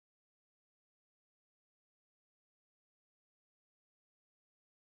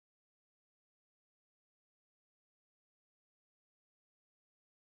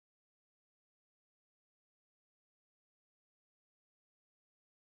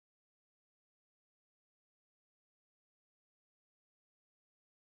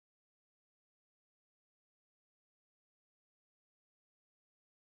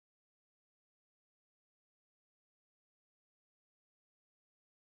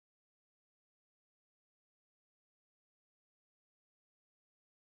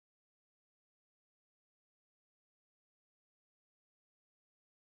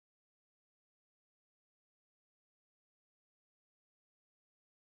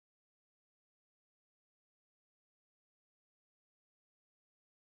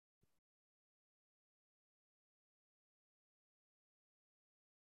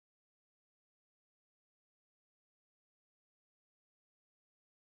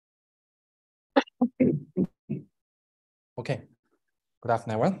Okay, good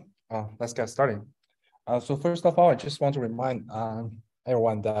afternoon, everyone. Let's get started. So first of all, I just want to remind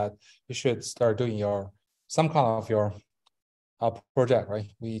everyone that you should start doing some kind of your project, right?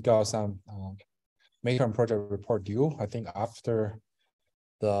 We got some midterm project report due, I think after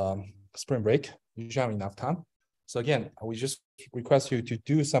the spring break. You should have enough time. So again, we just request you to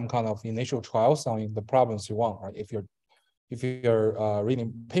do some kind of initial trials on the problems you want, right? If you're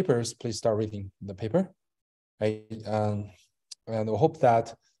reading papers, please start reading the paper, right? And we hope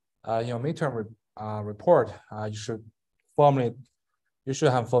that midterm report you should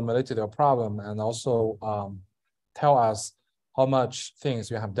have familiarity with your problem, and also tell us how much things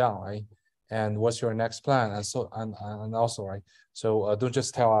you have done, right? And what's your next plan, and so and also, right? So don't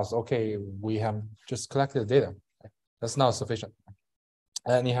just tell us, okay, we have just collected data. Right? That's not sufficient.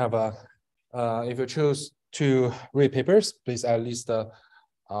 And you have if you choose to read papers, please at least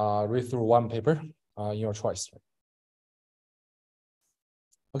read through one paper in your choice.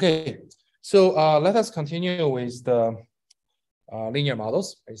 Okay, so let us continue with the linear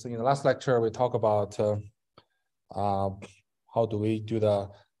models. Okay, so in the last lecture, we talked about how do we do the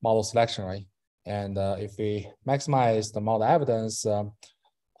model selection, right? And if we maximize the model evidence, the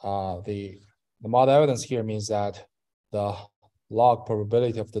model evidence here means that the log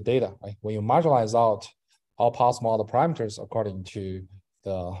probability of the data, right? When you marginalize out all possible model parameters according to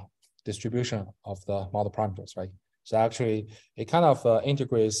the distribution of the model parameters, right? So actually, it kind of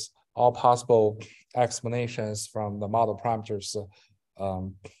integrates all possible explanations from the model parameters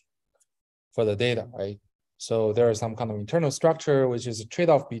for the data, right? So there is some kind of internal structure, which is a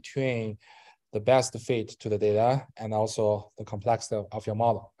trade-off between the best fit to the data and also the complexity of your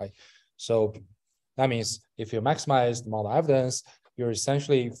model, right? So that means if you maximize the model evidence, you're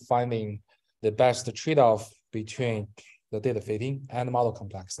essentially finding the best trade-off between the data fitting and the model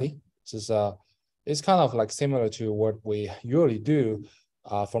complexity. This is it's kind of like similar to what we usually do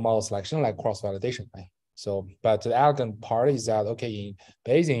for model selection, like cross-validation, right? So, but the elegant part is that, okay, in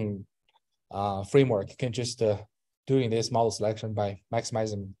Bayesian framework, you can just doing this model selection by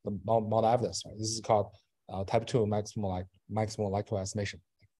maximizing the model evidence, right? This is called type 2 maximal likelihood estimation.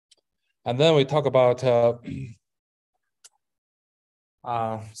 And then we talk about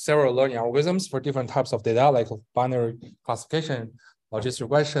several learning algorithms for different types of data, like binary classification, logistic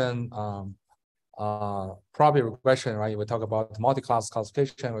regression, probability regression, right? We talk about multi-class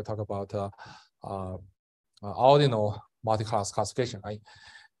classification. We talk about ordinal multi-class classification, right?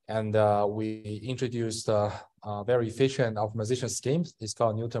 And we introduced a very efficient optimization scheme. It's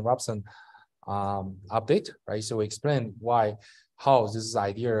called Newton-Raphson update, right? So we explain how this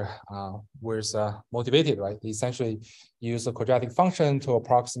idea was motivated, right? They essentially use a quadratic function to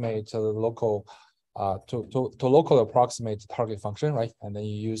approximate the local to locally approximate the target function, right? And then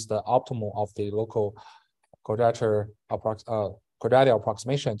you use the optimal of the local quadratic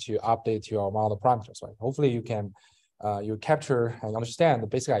approximation to update your model parameters, right? Hopefully you can you capture and understand the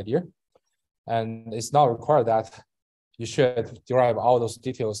basic idea, and it's not required that you should derive all those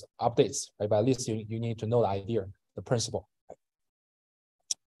details updates, right? But at least you need to know the idea, the principle.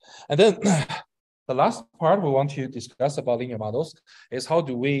 And then the last part we want to discuss about linear models is how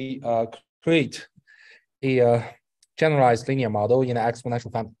do we create a generalized linear model in an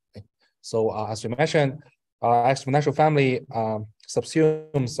exponential family. So as we mentioned, exponential family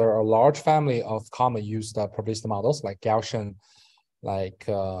subsumes a large family of common used probabilistic models like Gaussian, like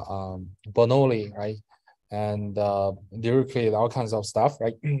Bernoulli, right? And Dirichlet, all kinds of stuff,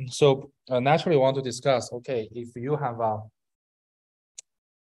 right? So naturally we want to discuss, okay, if you have a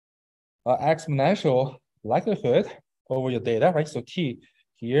exponential likelihood over your data, right? So T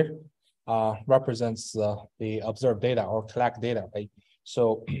here represents the observed data or collect data, right?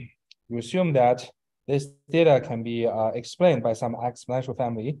 So you assume that this data can be explained by some exponential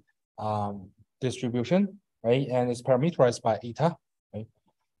family distribution, right? And it's parameterized by eta, right?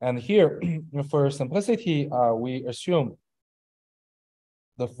 And here, for simplicity, we assume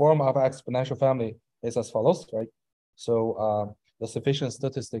the form of exponential family is as follows, right? So the sufficient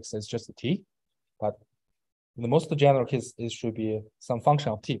statistics is just a T, but in the most general case, it should be some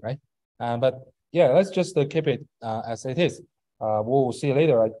function of T, right? But yeah, let's just keep it as it is. We'll see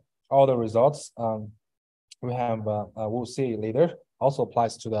later, right? All the results we have, we'll see later, also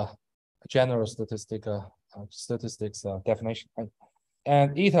applies to the general statistics definition, right?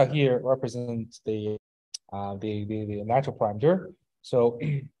 And eta here represents the natural parameter. So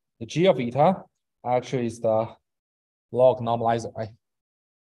the G of eta actually is the log normalizer, right?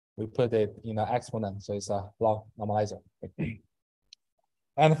 We put it in an exponent, so it's a log normalizer.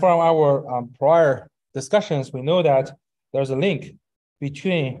 And from our prior discussions, we know that there's a link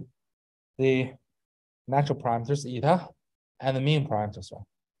between the natural parameters eta and the mean parameters. Right?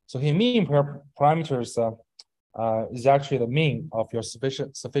 So here mean parameters is actually the mean of your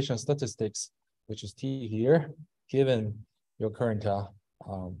sufficient statistics, which is T here, given your current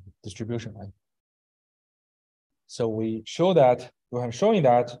distribution. Right? So we show that we're showing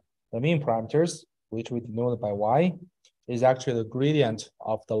that the mean parameters, which we denoted by Y, is actually the gradient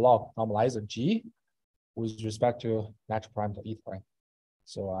of the log normalizer G with respect to natural parameter eta. Right?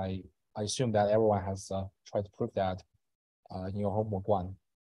 So I assume that everyone has tried to prove that in your homework 1.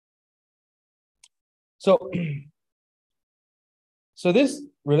 So, so this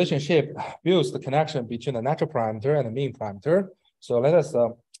relationship builds the connection between the natural parameter and the mean parameter. So let us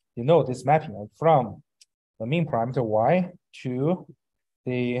denote this mapping from the mean parameter Y to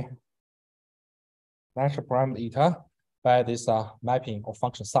the natural parameter eta by this mapping of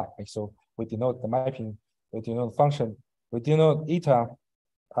function psi. Right? So we denote the mapping, we denote the function, we denote eta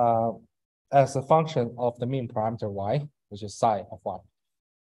as a function of the mean parameter Y, which is psi of Y.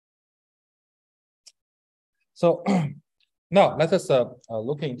 So now let us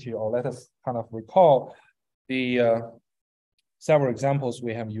look into, or let us kind of recall the several examples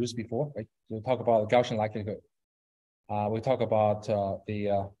we have used before. Right? We talk about the Gaussian likelihood. We talk about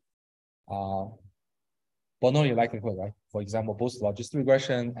the Bernoulli likelihood, right? For example, both logistic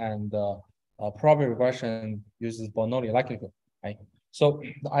regression and probability regression uses Bernoulli likelihood, right? So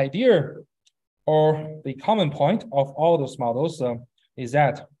the idea or the common point of all those models is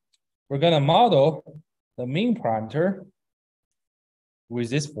that we're going to model the mean parameter with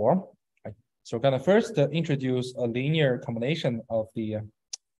this form. Right? So we're going to first introduce a linear combination of the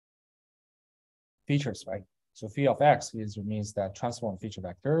features, right? So phi of x means that transform feature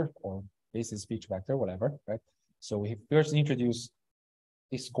vector or basis feature vector, whatever, right? So we first introduce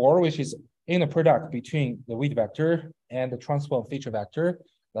a score which is in a product between the weight vector and the transform feature vector.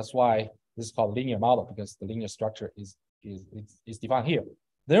 That's why this is called linear model, because the linear structure is defined here.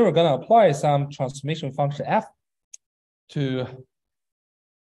 Then we're going to apply some transformation function f to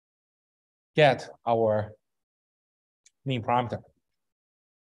get our mean parameter.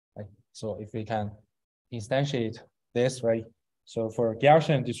 Right? So if we can instantiate this, right? So for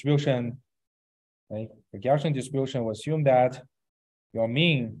Gaussian distribution, right? For Gaussian distribution, we assume that your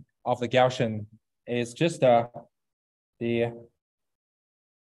mean of the Gaussian is just the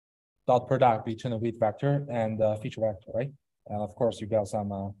dot product between the weight vector and the feature vector, right? And of course, you got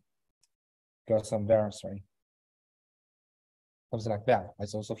some variance, right? Something like that. Right?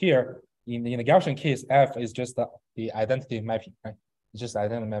 So here in the Gaussian case, f is just the identity mapping, right? It's just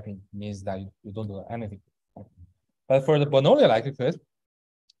identity mapping means that you don't do anything. Right? But for the Bernoulli likelihood,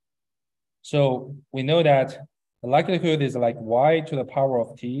 so we know that the likelihood is like y to the power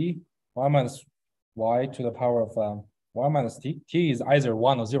of t, y minus y to the power of y minus t. T is either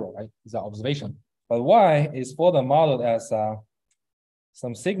 1 or 0, right? It's an observation. But y is further modeled as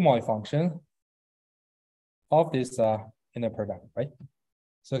some sigmoid function of this inner product, right?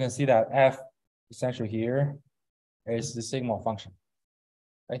 So you can see that f essentially here is the sigmoid function,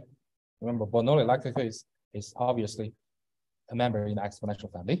 right? Remember, Bernoulli likelihood is obviously a member in the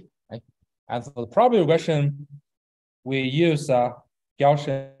exponential family, right? And for the probability regression, we use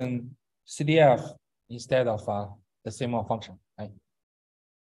Gaussian CDF instead of the sigmoid function, right?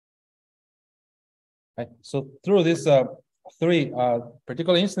 Right. So through these three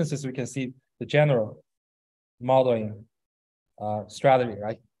particular instances, we can see the general modeling strategy,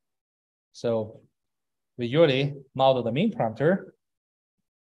 right? So we usually model the mean parameter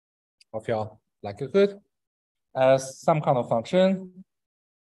of your likelihood as some kind of function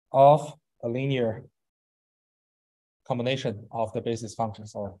of a linear combination of the basis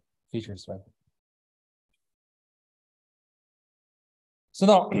functions or features, right? So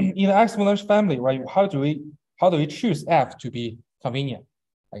now in the exponential family, right, how do we choose f to be convenient,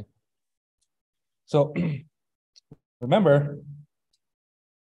 right? So remember,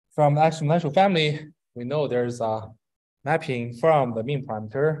 from the exponential family, we know there's a mapping from the mean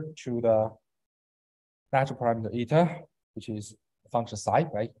parameter to the natural parameter eta, which is function psi,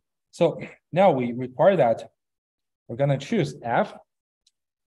 right? So now we require that we're going to choose f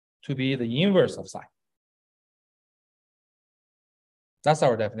to be the inverse of psi. That's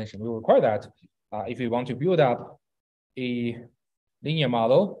our definition. We require that if we want to build up a linear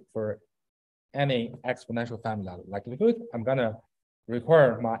model for any exponential family likelihood, I'm going to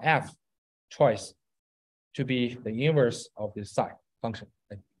require my f choice to be the inverse of this psi function.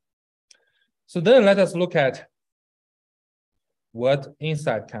 Right? So then let us look at what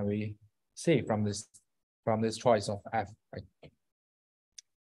insight can we see from this choice of f. Right?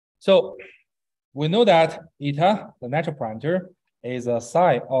 So we know that eta, the natural parameter, is a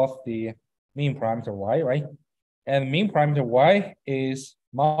psi of the mean parameter y, right? And mean parameter y is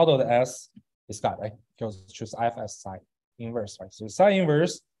modeled as this guy, right? Just choose f as psi inverse, right? So psi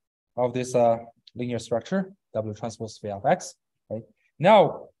inverse of this linear structure, W transpose phi of x, right?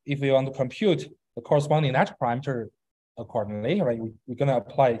 Now, if we want to compute the corresponding natural parameter accordingly, right, we're going to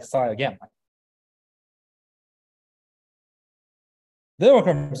apply psi again. Right? Then we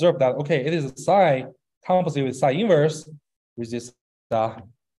can observe that, okay, it is psi composite with psi inverse with this dot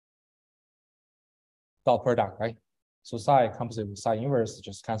product, right? So psi composite with psi inverse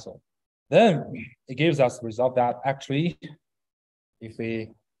just cancel. Then it gives us the result that actually, if we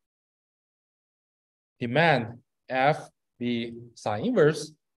demand f be psi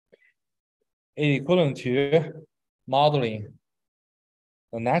inverse, it is equivalent to modeling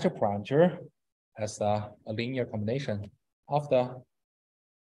the natural parameter as a linear combination of the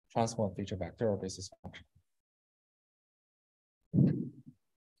transform feature vector or basis function.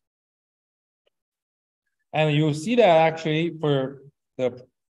 And you see that actually for the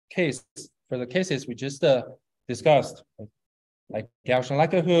cases we just discussed, like Gaussian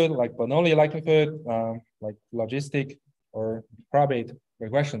likelihood, like Bernoulli likelihood, like logistic or probate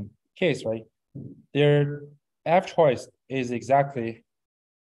regression case, right? Their F choice is exactly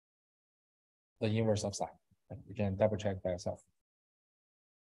the inverse of psi. You can double check by yourself.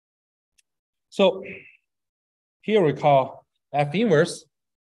 So here we call F inverse.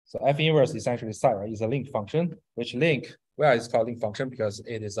 So F inverse essentially psi, right? Is a link function, which link, well, it's called link function because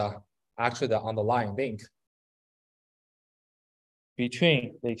it is actually the underlying link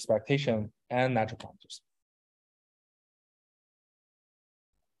between the expectation and natural parameters.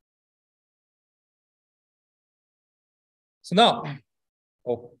 So now,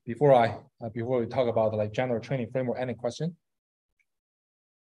 before we talk about like general training framework, any question?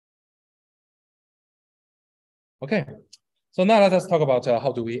 Okay, so now let us talk about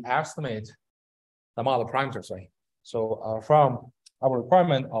how do we estimate the model parameters, right? So from our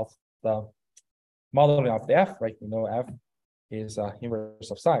requirement of the modeling of the F, right? We know F is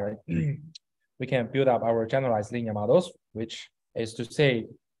inverse of psi, right? We can build up our generalized linear models, which is to say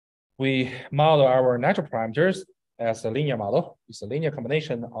we model our natural parameters as a linear model. It's a linear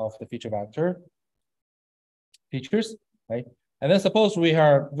combination of the feature vector features, right? And then suppose we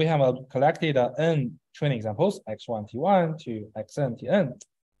have collected n training examples, x1 t1 to xn tn.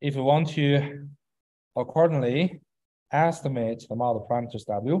 If we want to accordingly estimate the model parameters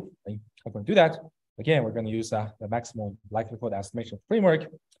w, I'm going to do that. Again, we're going to use the maximum likelihood estimation framework.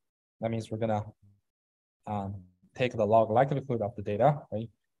 That means we're going to take the log likelihood of the data, right?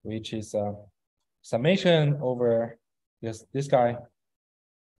 Which is summation over this guy,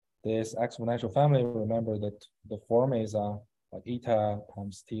 this exponential family. Remember that the form is like eta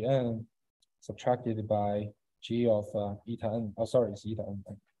times tn subtracted by g of eta n. Oh, sorry, it's eta n.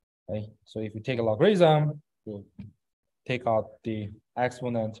 Right? So if you take a logarithm, you take out the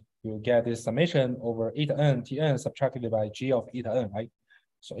exponent, you get this summation over eta n tn subtracted by g of eta n, right?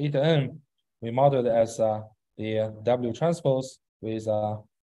 So eta n we modeled as the W transpose with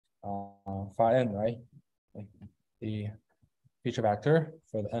phi n, right? The feature vector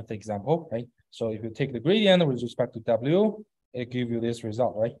for the nth example, right? So if you take the gradient with respect to W, it gives you this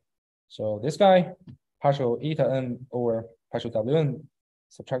result, right? So this guy, partial eta n over partial Wn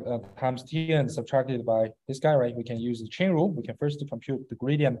subtract times Tn subtracted by this guy, right? We can use the chain rule. We can first compute the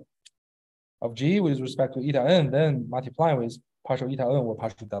gradient of G with respect to eta n, then multiply with partial eta n or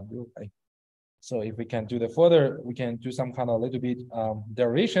partial W, right? So if we can do the further, we can do some kind of little bit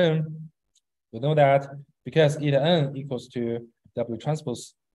derivation. We know that because eta n equals to W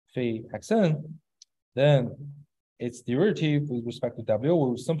transpose phi xn, then its derivative with respect to W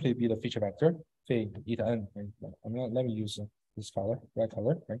will simply be the feature vector phi eta n. Right? Let me use this color, red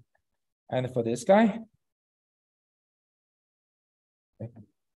color, right? And for this guy, okay.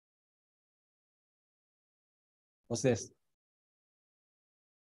 What's this?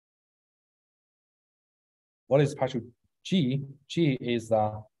 What is partial G? G is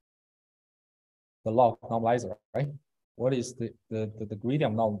the log normalizer, right? What is the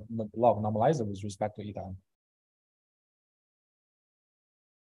gradient log normalizer with respect to eta?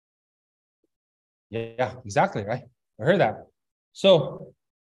 Yeah, exactly, right? I heard that. So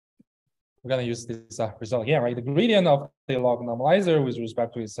we're gonna use this result again, right? The gradient of the log normalizer with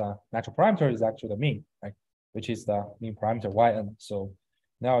respect to its natural parameter is actually the mean, right? Which is the mean parameter yn. So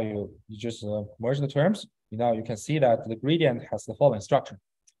now you just merge the terms. Now you can see that the gradient has the following structure.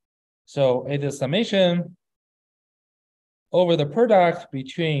 So it is summation over the product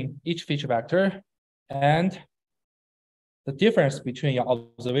between each feature vector and the difference between your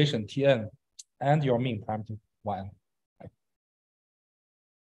observation Tn and your mean parameter yn. Right?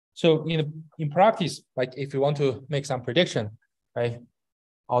 So in practice, like if you want to make some prediction, right?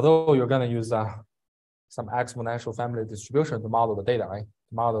 Although you're going to use some exponential family distribution to model the data, right?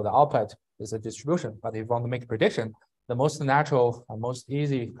 To model the output is a distribution. But if you want to make a prediction, the most natural and most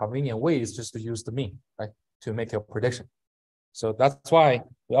easy, convenient way is just to use the mean, right? To make your prediction. So that's why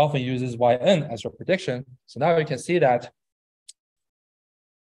we often use this yn as your prediction. So now you can see that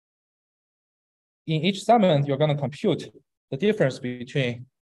in each segment, you're going to compute the difference between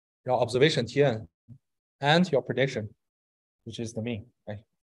your observation Tn and your prediction, which is the mean, right?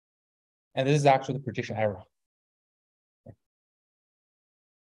 And this is actually the prediction error.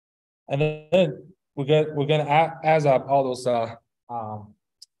 And then we're going to add up all those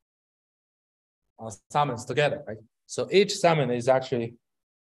segments together, right? So each segment is actually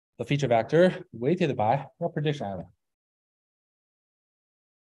the feature vector weighted by your prediction error.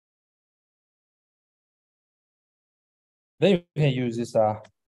 Then you can use this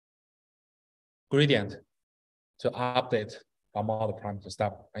gradient to update our model parameter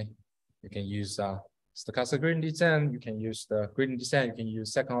step, right? You can use stochastic gradient descent, you can use the gradient descent, you can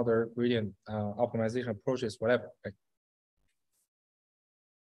use second order gradient optimization approaches, whatever, right?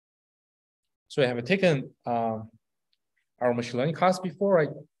 So we have taken our machine learning class before, right?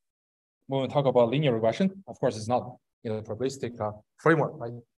 When we talk about linear regression, of course, it's not a probabilistic framework,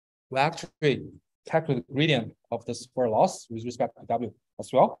 right? We actually calculate the gradient of the square loss with respect to W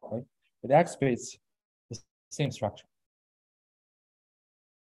as well, right? It activates the same structure.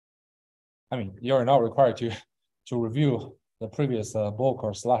 I mean, you're not required to review the previous book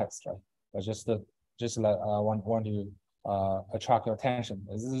or slides, right? But just want to attract your attention.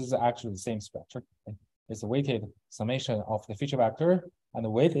 This is actually the same structure. Right? It's a weighted summation of the feature vector, and the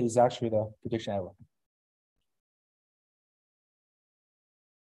weight is actually the prediction error.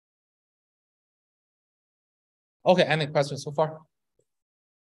 Okay, any questions so far?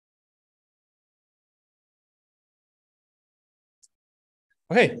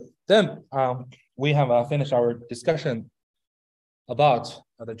 Okay, then we have finished our discussion about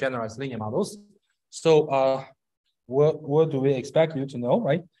the generalized linear models. So what do we expect you to know,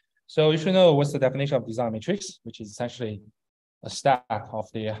 right? So you should know what's the definition of design matrix, which is essentially a stack of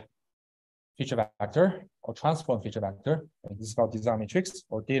the feature vector or transform feature vector. This is called design matrix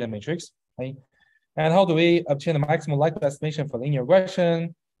or data matrix, right? And how do we obtain the maximum likelihood estimation for linear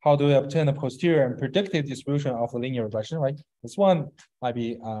regression? How do we obtain the posterior and predictive distribution of the linear regression, right? This one might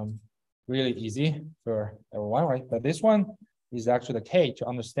be really easy for everyone, right? But this one is actually the key to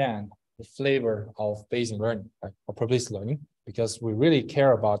understand the flavor of Bayesian learning, right? Or probabilistic learning, because we really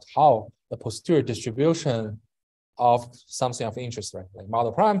care about how the posterior distribution of something of interest, right? Like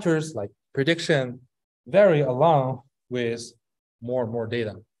model parameters, like prediction, vary along with more and more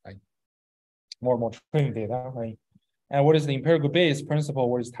data, right? More and more training data, right? And what is the empirical Bayes principle?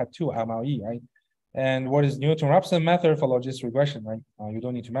 What is type 2 MLE, right? And what is Newton-Raphson method for logistic regression, right? You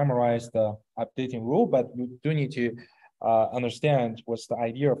don't need to memorize the updating rule, but you do need to understand what's the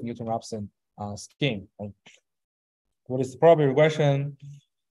idea of Newton-Raphson scheme, right? What is the probability regression?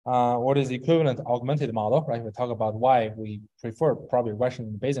 What is the equivalent augmented model, right? We talk about why we prefer probability regression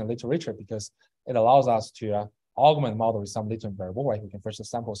in Bayesian literature, because it allows us to augment model with some latent variable, right? We can first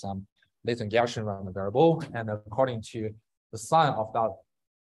sample some latent Gaussian random variable, and according to the sign of that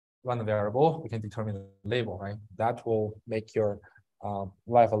random variable, we can determine the label, right? That will make your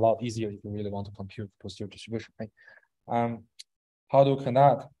life a lot easier if you really want to compute posterior distribution, right? How do we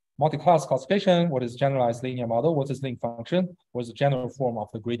conduct multi-class classification? What is generalized linear model? What is link function? What is the general form of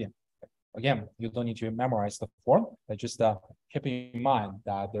the gradient? Again, you don't need to memorize the form, but just keep in mind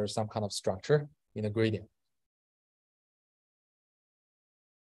that there's some kind of structure in the gradient.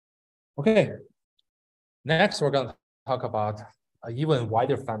 Okay, next we're going to talk about an even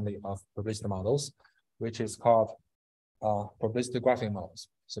wider family of probabilistic models, which is called probabilistic graphing models.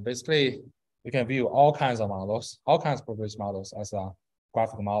 So basically, you can view all kinds of models, all kinds of probabilistic models as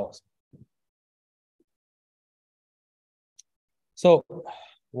graphical models. So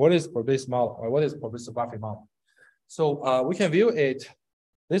what is probabilistic model, or what is probabilistic graphing model? So we can view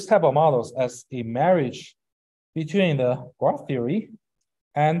this type of models as a marriage between the graph theory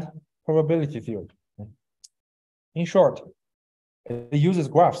and probability theory. In short, it uses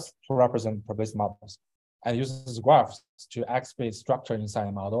graphs to represent probabilistic models, and uses graphs to activate structure inside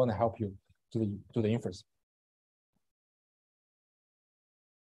a model and help you to the inference.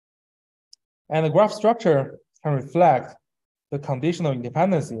 And the graph structure can reflect the conditional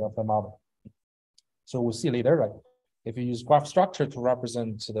independency of the model. So we'll see later, right? If you use graph structure to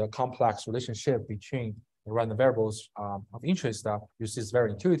represent the complex relationship between the random variables of interest, you see it's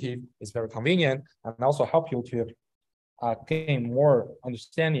very intuitive, it's very convenient, and also help you to gain more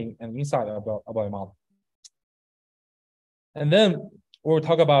understanding and insight about a model. And then we'll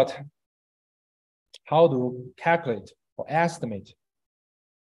talk about how to calculate or estimate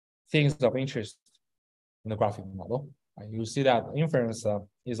things of interest in the graphic model. You see that inference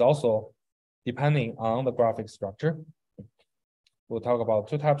is also depending on the graphic structure. We'll talk about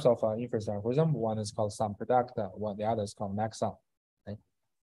two types of inference algorithm. One is called sum product, the other is called max sum. Okay?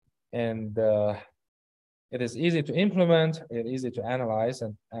 And it is easy to implement, it's easy to analyze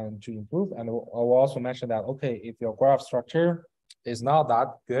and to improve. And I'll also mention that, okay, if your graph structure is not that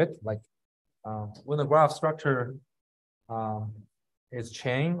good, like when the graph structure is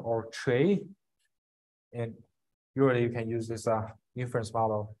chain or tree, and usually you can use this inference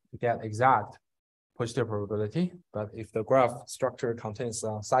model to get exact positive probability. But if the graph structure contains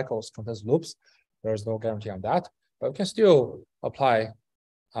cycles, contains loops, there's no guarantee on that. But we can still apply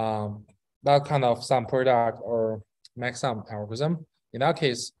that kind of sum product or max sum algorithm. In that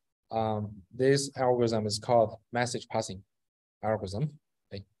case, this algorithm is called message passing algorithm.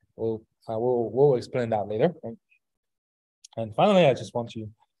 Okay. We'll explain that later. Right? And finally, I just want to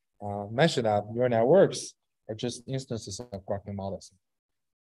mention that neural networks are just instances of graphic models.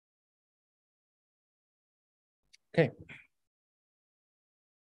 Okay.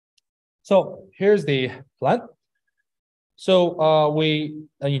 So here's the plan. So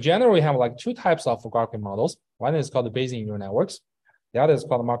in general, we have like two types of graphic models. One is called the Bayesian neural networks. The other is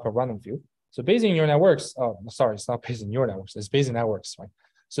called Markov random field. So Bayesian neural networks, sorry, it's not Bayesian neural networks, it's Bayesian networks, right?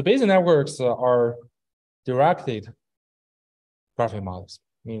 So Bayesian networks are directed graphic models,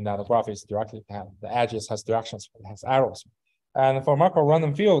 meaning that the graph is directly, the edges has directions, it has arrows. And for Markov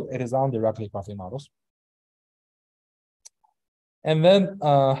random field, it is undirected graphic models. And then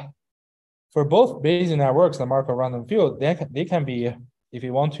for both Bayesian networks and Markov random field, they can be, if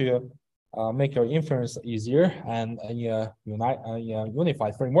you want to make your inference easier and in a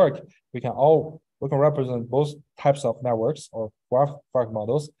unified framework, we can represent both types of networks or graph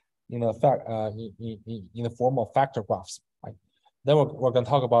models in the form of factor graphs. Right? Then we're going to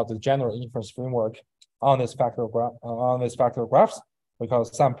talk about the general inference framework on this factor graphs. We call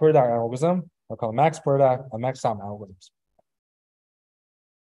it sum product algorithm. We call it max product and max sum algorithms.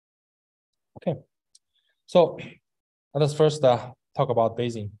 Okay, so let us first talk about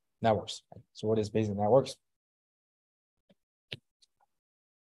Bayesian networks. So what is Bayesian networks?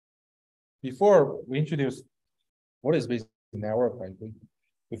 Before we introduce what is Bayesian network, right,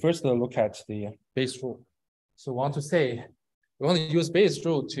 we first look at the Bayes rule. So we want to use Bayes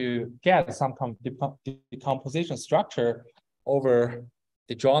rule to get some decomposition structure over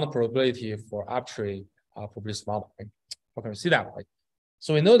the drawn probability for arbitrary probabilistic model. Right? How can we see that? Right?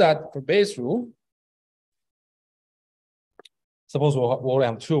 So we know that for Bayes rule, suppose we'll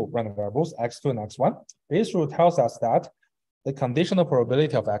have two random variables, x2 and x1. Bayes rule tells us that the conditional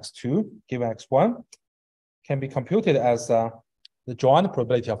probability of x2 given x1 can be computed as the joint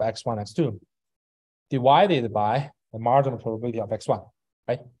probability of x1, x2 divided by the marginal probability of x1,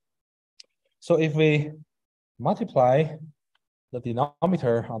 right? So if we multiply the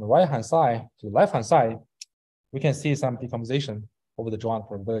denominator on the right-hand side to the left-hand side, we can see some decomposition over the joint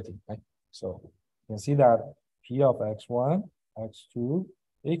probability, right? So you can see that P of x1, x2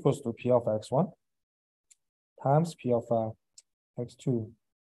 equals to P of x1 times P of x2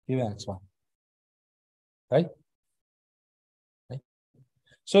 given x1, right?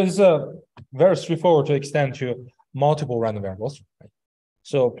 So it's very straightforward to extend to multiple random variables, right?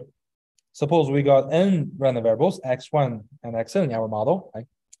 So suppose we got n random variables, x1 and xn in our model, right?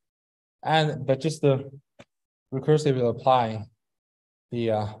 But just recursively applying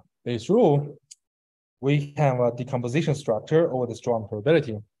the Bayes rule, we have a decomposition structure over the strong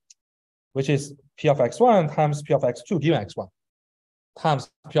probability, which is P of x1 times P of x2 given x1 times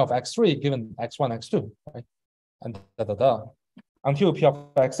P of x3 given x1, x2, right? And until P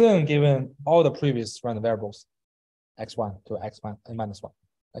of xn given all the previous random variables, x1 to x1 and minus 1.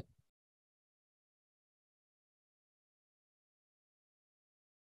 Right?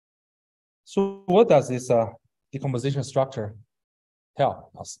 So what does this decomposition structure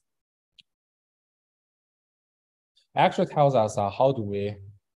tell us? Actually tells us how do we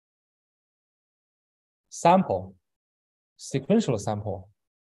sequentially sample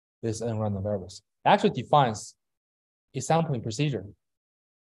this n random variables. It actually defines a sampling procedure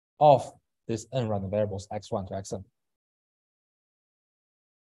of this n random variables x1 to xn.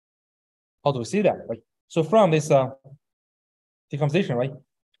 How do we see that? Right? So from this decomposition, right?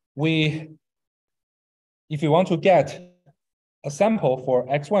 If you want to get a sample for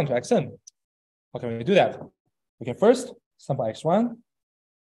x1 to xn, how can we do that? We can first sample x1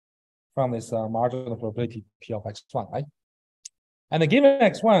 from this marginal probability P of x1, right? And the given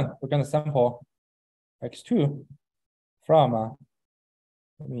x1, we're going to sample x2 from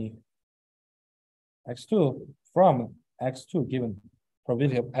x2 from x2 given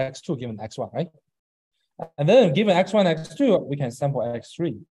probability of x2 given x1, right? And then given x1, x2, we can sample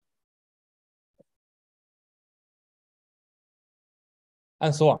x3.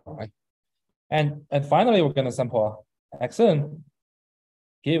 And so on, right? And finally, we're going to sample xn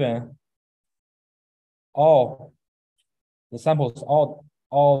given all the samples,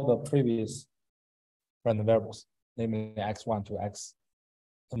 all the previous random variables, namely x1 to x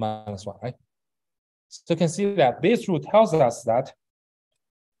minus 1, right? So you can see that this rule tells us that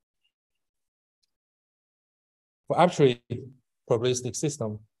for arbitrary probabilistic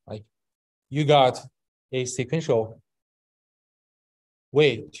system, right, you got a sequential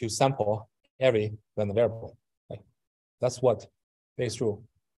way to sample every random variable. Right? That's what this rule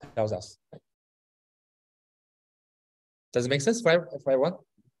tells us. Right? Does it make sense for everyone?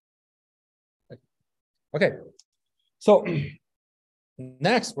 Okay, so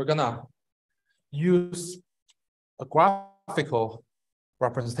next we're gonna use a graphical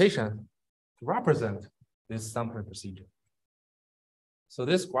representation to represent this sampling procedure. So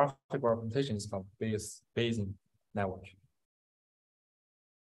this graphical representation is called Bayesian network.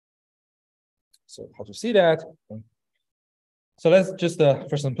 So how to see that? So let's just,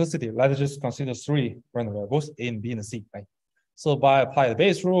 for simplicity, let's just consider 3 random variables, A and B and C, right? So by applying the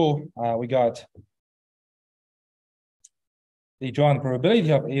Bayes rule, we got the joint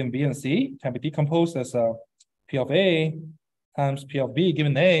probability of A and B and C can be decomposed as P of A times P of B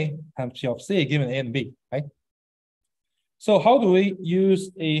given A times P of C given A and B, right? So how do we use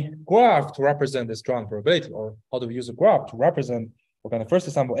a graph to represent this joint probability, or how do we use a graph to represent? We're going to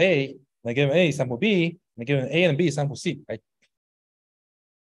first sample A, then given A sample B, then given A and B sample C, right?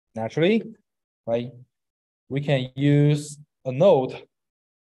 Naturally, right? We can use a node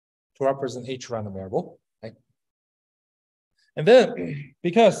to represent each random variable, right? And then,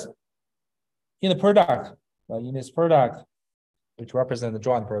 because in the product, right, in this product, which represents the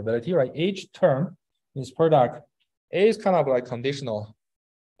joint probability, right? Each term in this product A is kind of like conditional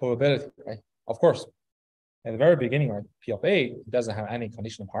probability, right? Of course, at the very beginning, right, P of A doesn't have any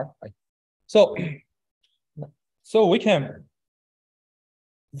conditional part, right? So we can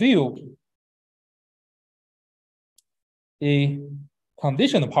view a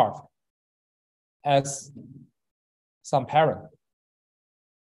conditional part as some parent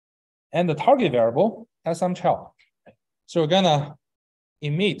and the target variable as some child. So we're gonna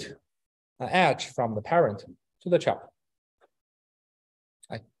emit an edge from the parent to the child.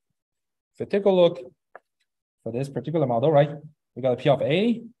 Right. If you take a look for this particular model, right, we got a P of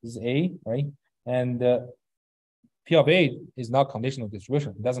A, this is A, right? And P of A is not conditional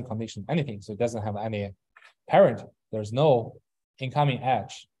distribution. It doesn't condition anything, so it doesn't have any parent. There's no incoming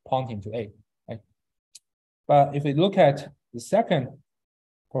edge pointing to A, right? But if we look at the second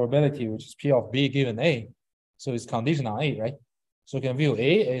probability, which is P of B given A, so it's conditional on A, right? So we can view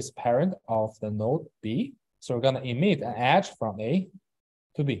A is parent of the node B. So we're gonna emit an edge from A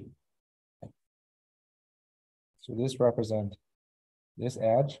to B. Okay. So this represents this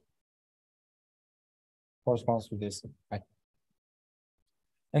edge corresponds to this, right?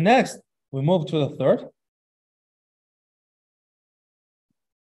 And next, we move to the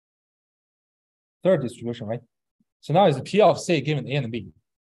third distribution, right? So now it's P of C given A and B.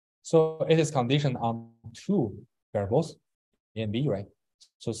 So it is conditioned on 2 variables, A and B, right?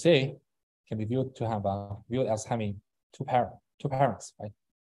 So C can be viewed to have viewed as having two parents, right?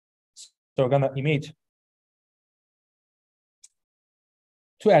 So we're gonna emit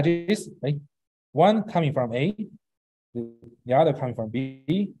 2 edges, right? One coming from A, the other coming from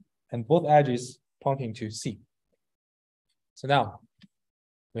B, and both edges pointing to C. So now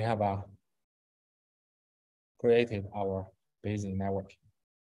we have created our Bayesian network.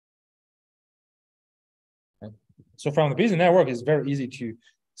 Right? So from the Bayesian network, it's very easy to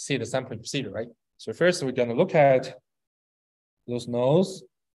see the sampling procedure, right? So first, we're going to look at those nodes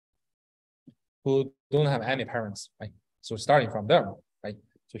who don't have any parents, right? So starting from them, right?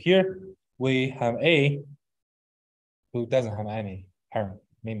 So here we have A who doesn't have any parent,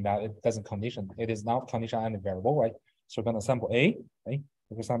 meaning that it doesn't condition. It is not conditioned on any variable, right? So we're going to sample A, right?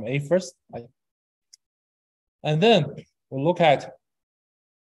 We'll sample A first, right? And then we'll look at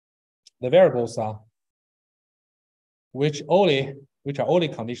the variables which are only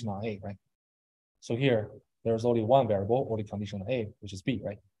conditional on A, right? So here there's only one variable only conditional on A, which is B,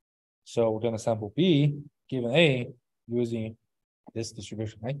 right? So we're going to sample B given A using this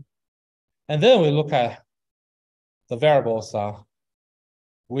distribution, right? And then we look at the variables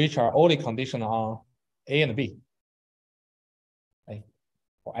which are only conditional on A and B, right?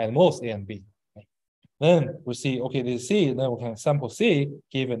 Or at most A and B. Right? Then we see, okay, this is C, then we can sample C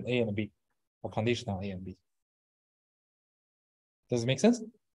given A and B, or conditional A and B. Does it make sense?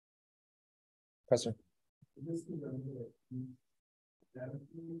 Question?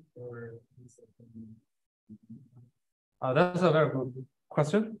 That's a very good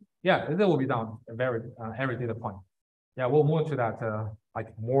question. Yeah, it will be done every data point. Yeah, we'll move to that like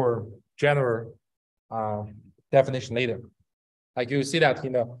more general definition later. Like you see that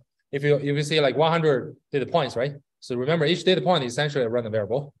if you see like 100 data points, right? So remember, each data point is essentially a random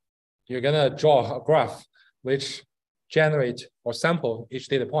variable. You're gonna draw a graph which generate or sample each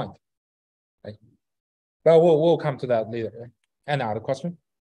data point, right? But we'll come to that later. Right? Any other question?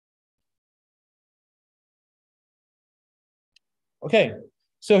 Okay,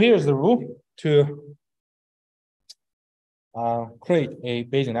 so here's the rule to create a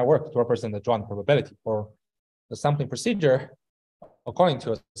Bayesian network to represent the joint probability or the sampling procedure according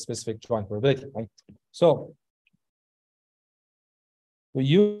to a specific joint probability. Right? So we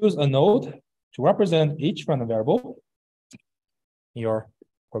use a node to represent each random variable in your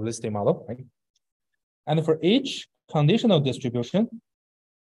probabilistic model, right? And for each conditional distribution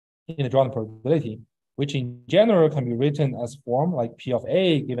in the joint probability, which in general can be written as form like P of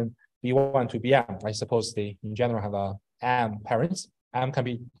A given B1 to Bm. I suppose they in general have a M parents. M can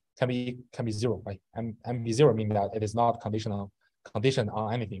be zero, right? M be zero meaning that it is not conditioned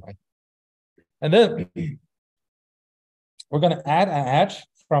on anything, right? And then we're gonna add an edge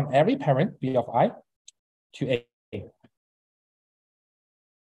from every parent B of I to A.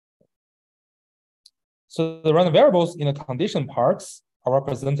 So the random variables in the condition parts are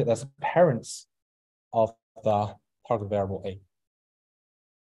represented as parents of the target variable A.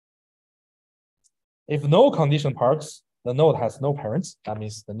 If no condition parts, the node has no parents. That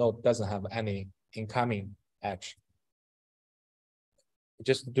means the node doesn't have any incoming edge.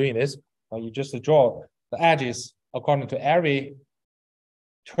 Just doing this, you just draw the edges according to every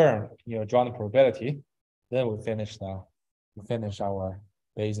term in your joint probability. Then we finish our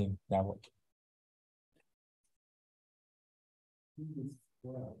Bayesian network.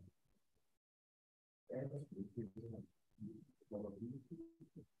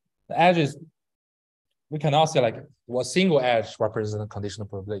 The edges, we cannot say like what single edge represents a conditional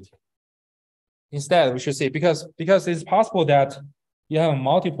probability. Instead, we should say because it's possible that you have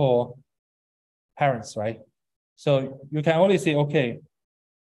multiple parents, right? So you can only say, okay,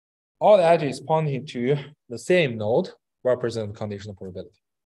 all the edges pointing to the same node represent conditional probability.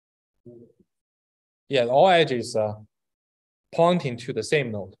 Yeah, all edges pointing to the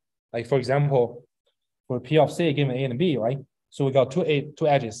same node. Like for example, for P of C given A and B, right? So we got two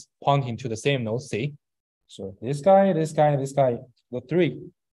edges pointing to the same node C. So this guy, the three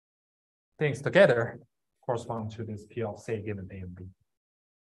things together correspond to this P of C given A and B.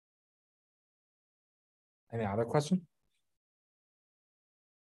 Any other question?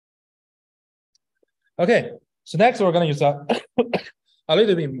 Okay, so next we're going to use a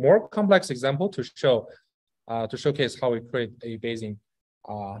little bit more complex example to show to showcase how we create a Bayesian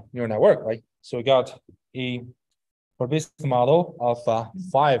neural network, right? So we got a probabilistic model of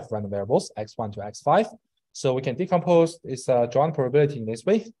 5 random variables, x1 to x5. So we can decompose this joint probability in this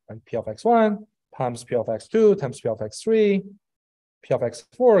way, right? P of x1 times P of x2 times P of x3, P of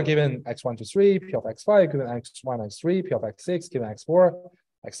x4 given x1 to 3, P of x5 given x1, x3, P of x6 given x4,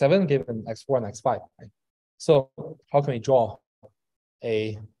 x7 given x4 and x5. Right? So how can we draw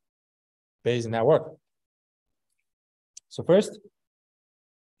a Bayesian network? So first,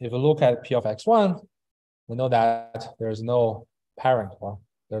 if we look at P of x1, we know that there's no parent or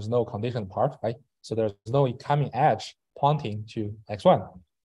there's no condition part, right? So there's no incoming edge pointing to x1.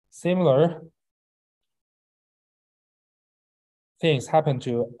 Similar things happen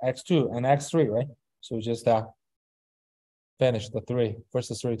to x2 and x3, right? So we just finish the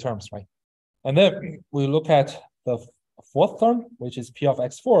first three terms, right? And then we look at the fourth term, which is P of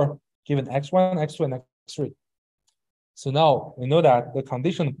x4, given x1, x2, and x3. So now we know that the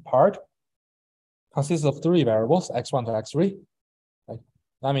condition part consists of 3 variables, x1 to x3. Right?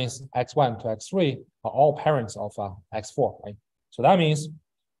 That means x1 to x3 are all parents of x4, right? So that means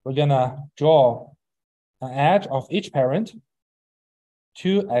we're gonna draw an edge of each parent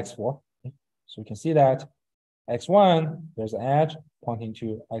to x4. Okay? So we can see that x1, there's an edge pointing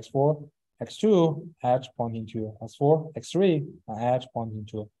to x4, x2, edge pointing to x4, x3, an edge pointing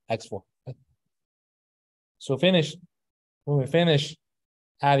to x4. Okay? So when we finish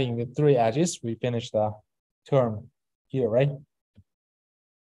adding the 3 edges, we finish the term here, right?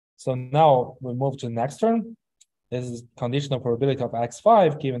 So now we move to the next term. This is conditional probability of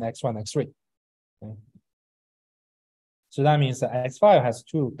x5 given x1, x3. Okay. So that means that x5 has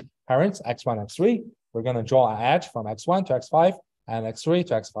two parents, x1, x3. We're going to draw an edge from x1 to x5 and x3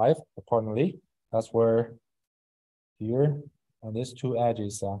 to x5 accordingly. That's where here and these two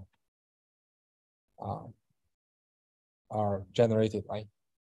edges are generated, right?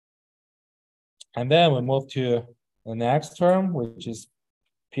 And then we move to the next term, which is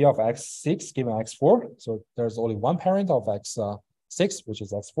P of x6 given x4. So there's only one parent of x6, which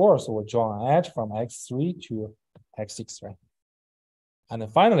is x4. So we'll draw an edge from x3 to x6, right? And then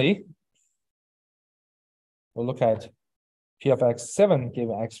finally, we'll look at P of x7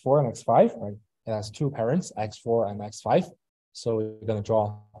 given x4 and x5, right? It has two parents, x4 and x5. So we're going to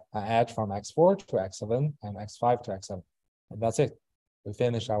draw an edge from x4 to x7 and x5 to x7. And that's it. We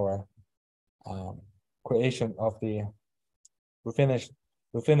finish our creation of the, we finished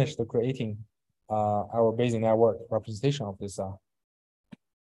the creating our Bayesian network representation of this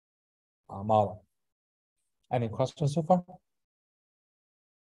model. Any questions so far?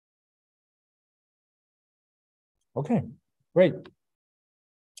 Okay, great.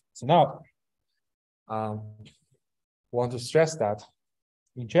 So now, want to stress that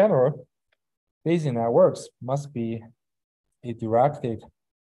in general, Bayesian networks must be a directed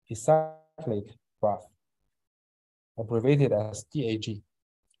acyclic graph, abbreviated as DAG.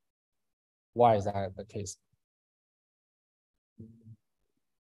 Why is that the case?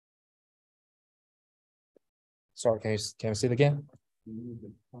 Sorry, can you see it again?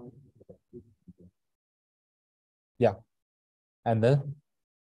 Yeah, and then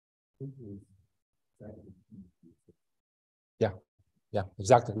yeah,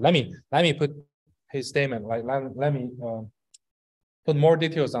 exactly. Let me put his statement. Like let me put more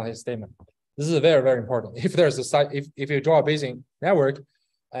details on his statement. This is very, very important. If there's a if you draw a Bayesian network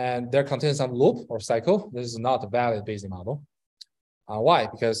and there contains some loop or cycle, this is not a valid Bayesian model. Why?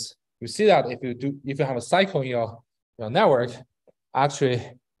 Because you see that if you have a cycle in your network, actually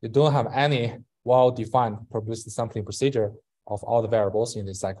you don't have any well-defined probabilistic sampling procedure of all the variables in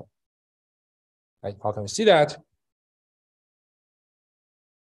this cycle. Right? How can we see that?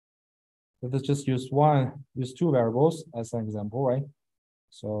 Let's just use two variables as an example, right?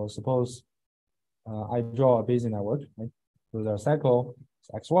 So suppose I draw a Bayesian network, right? So there's a cycle,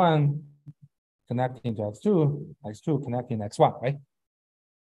 x1 connecting to x2, x2 connecting to x1, right?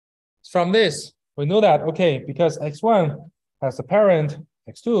 From this, we know that, okay, because x1 has a parent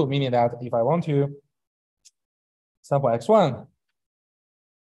x2, meaning that if I want to sample x1,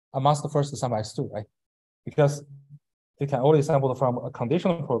 I must first sample x2, right? Because you can only sample from a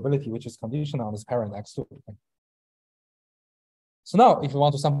conditional probability, which is conditional on this parent x2. Right? So now, if you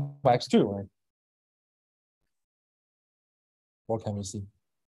want to sample x2, right? What can we see?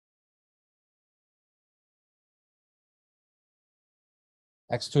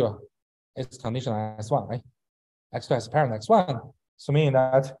 X2 is conditional on x1, right? X2 has a parent x1. So meaning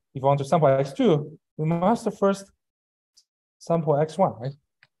that if you want to sample x2, we must first sample x1, right?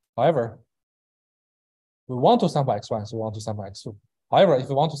 However, we want to sample x1, so we want to sample x2. However, if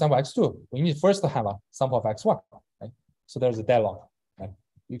we want to sample x2, we need first to have a sample of x1, right? So there's a deadlock, right?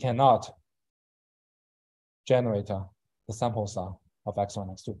 You cannot generate the samples of x1,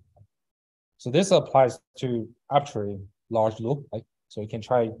 x2. So this applies to arbitrary large loop, right? So you can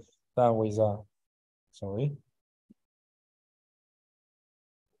try that with,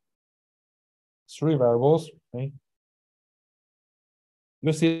 three variables, right?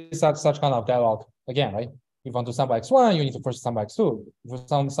 You see such kind of dialog again, right? If you want to sample x1, you need to first sample x2. If you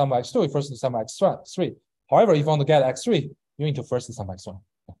want to sample x2, you first sample x3. However, if you want to get x3, you need to first sample x1.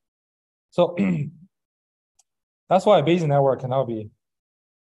 So that's why a Bayesian network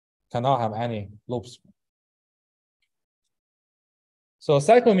cannot have any loops. So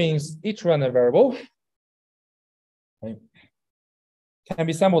cycle means each random variable, right, can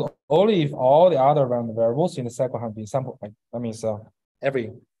be sampled only if all the other random variables in the cycle have been sampled. Right? That means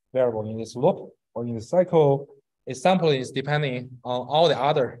every variable in this loop or in the cycle, its sampling is depending on all the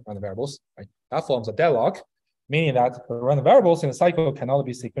other random variables. Right? That forms a deadlock, meaning that the random variables in the cycle cannot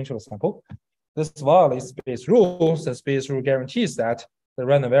be sequentially sampled. This violates Bayes' rule, since Bayes' rule guarantees that the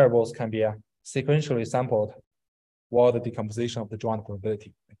random variables can be sequentially sampled while the decomposition of the joint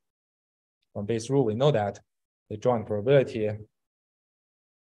probability. From Bayes' rule, we know that the joint probability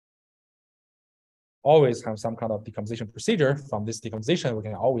always have some kind of decomposition procedure. From this decomposition, we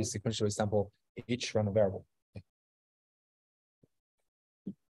can always sequentially sample each random variable.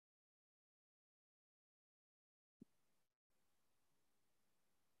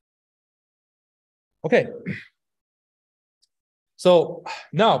 Okay. So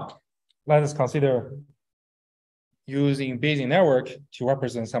now let us consider using Bayesian network to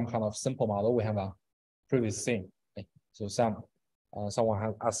represent some kind of simple model we have previously seen. Okay? So someone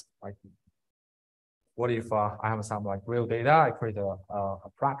has asked like, what if I have some like real data? I create a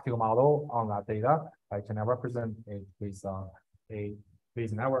practical model on that data. Can I represent it with a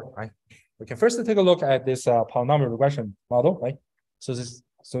Bayesian network? Right. We can first take a look at this polynomial regression model. Right.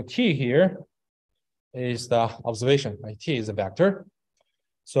 So T here is the observation. Right. T is a vector.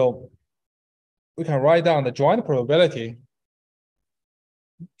 So we can write down the joint probability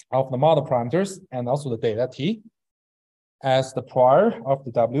of the model parameters and also the data T as the prior of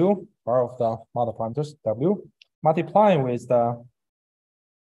the W, prior of the model parameters W, multiplying with the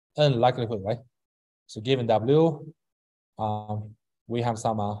N likelihood, right? So given W, we have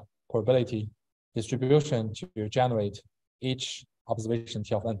some probability distribution to generate each observation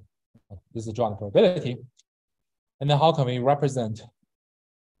T of N. This is the joint probability. And then how can we represent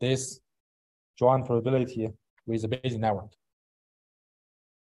this joint probability with a Bayesian network?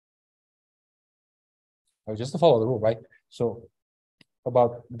 Just to follow the rule, right? So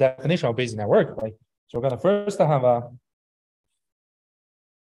about the definition of Bayesian network, right? So we're gonna first have a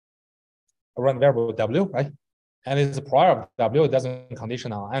random variable W, right? And it's a prior of W, it doesn't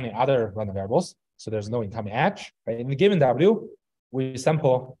condition on any other random variables. So there's no incoming edge, right? In the given W, we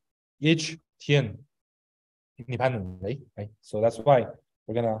sample each Tn independently, right? So that's why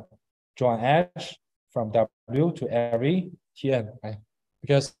we're gonna draw an edge from W to every Tn, right?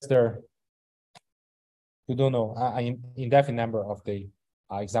 Because we don't know an indefinite number of the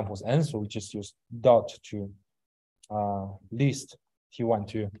examples n, so we just use dot to list T1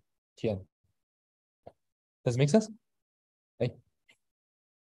 to Tn. Does it make sense? Okay.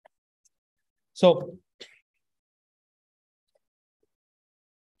 So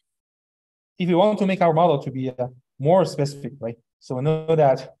if you want to make our model to be more specific, right? So we know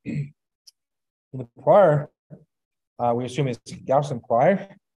that in the prior, we assume it's Gaussian prior,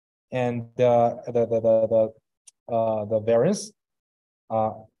 and the variance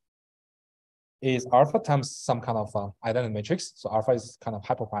is alpha times some kind of identity matrix. So alpha is kind of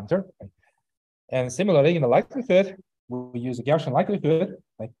hyperparameter. Right? And similarly, in the likelihood, we use a Gaussian likelihood,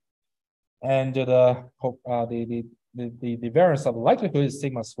 right? And the variance of the likelihood is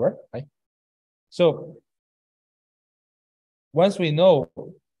sigma squared, right? So once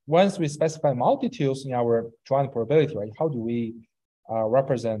we specify multitudes in our joint probability, right? How do we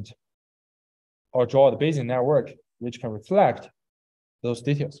represent or draw the Bayesian network which can reflect those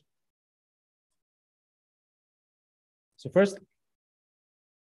details? So first,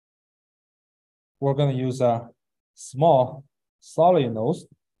 we're going to use a small solid nodes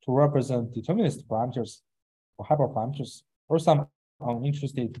to represent deterministic parameters or hyperparameters or some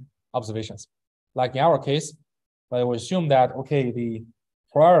uninterested observations. Like in our case, we assume that, okay, the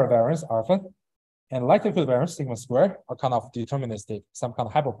prior variance alpha and likelihood variance sigma squared are kind of deterministic, some kind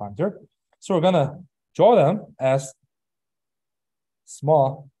of hyperparameter. So we're going to draw them as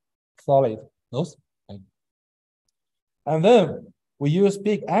small solid nodes. And then we use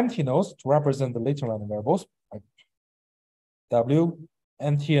big empty nodes to represent the latent random variables, like W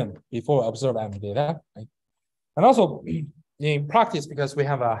and Tn before we observe any data. Right? And also in practice, because we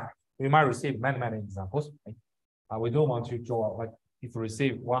might receive many examples. Right? We don't want to draw, like if we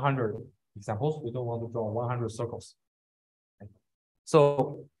receive 100 examples, we don't want to draw 100 circles. Right?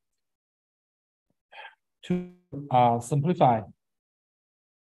 So to simplify,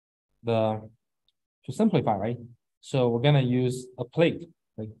 right? So we're gonna use a plate,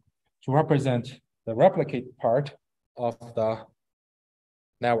 right, to represent the replicate part of the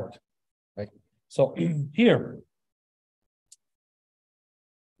network, right? So here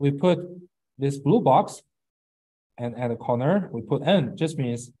we put this blue box, and at the corner we put n. Just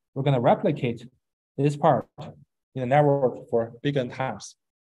means we're gonna replicate this part in the network for big N times.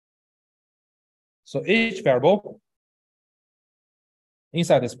 So each variable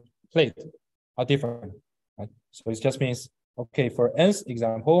inside this plate are different. Right? So it just means, okay, for nth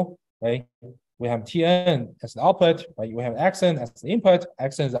example, right, we have Tn as the output, right? We have xn as the input,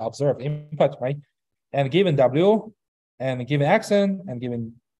 xn is the observed input, right? And given W and given xn and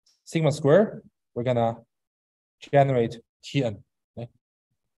given sigma square, we're gonna generate Tn. Right?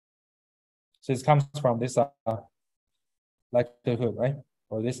 So this comes from this likelihood, right?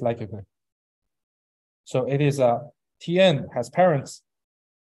 Or this likelihood. So it is Tn has parents,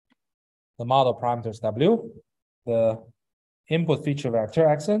 the model parameters W, the input feature vector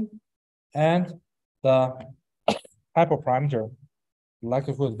xn, and the hyperparameter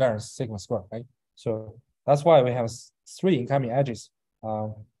likelihood variance sigma square, right? So that's why we have 3 incoming edges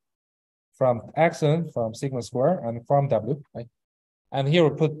from xn, from sigma square, and from W, right? And here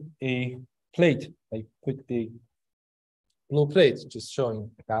we put a plate, like put the blue plate, just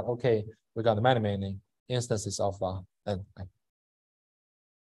showing that, okay, we got many instances of n.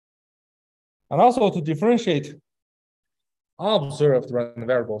 And also to differentiate observed random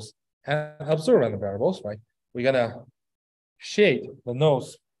variables and observed random variables, right? We're gonna shade the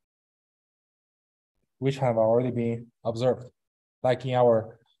nodes which have already been observed. Like in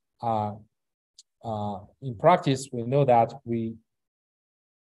our in practice, we know that we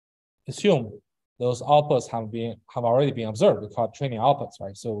assume those outputs have already been observed. We call it training outputs,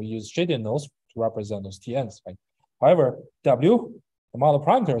 right? So we use shaded nodes to represent those TNs, right? However, W, the model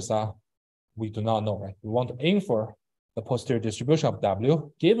parameters we do not know, right? We want to aim for the posterior distribution of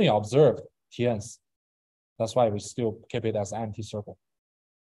W given observed TNs. That's why we still keep it as empty circle.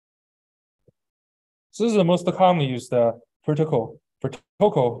 So this is the most commonly used protocol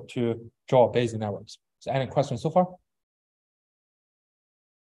to draw Bayesian networks. So any questions so far?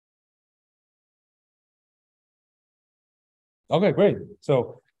 Okay, great.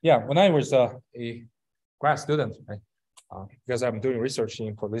 So yeah, when I was a grad student, right, because I'm doing research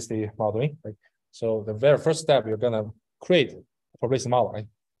in probabilistic modeling, right? So the very first step, you're gonna create a probabilistic model, right?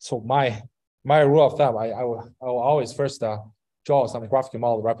 So my rule of thumb, I will always first draw some graphical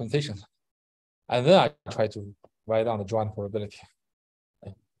model representation, and then I try to write down the joint probability.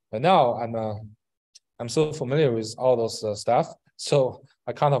 Right? But now I'm so familiar with all those stuff, so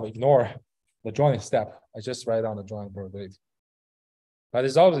I kind of ignore the joining step. I just write down the joint probability. But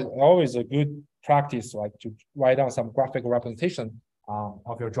it's always a good practice, like to write down some graphical representation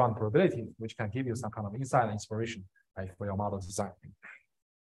of your joint probability, which can give you some kind of insight and inspiration, right, for your model design.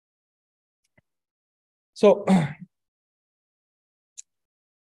 So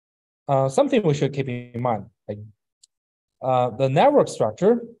something we should keep in mind, like the network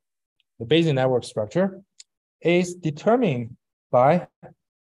structure, the Bayesian network structure, is determined by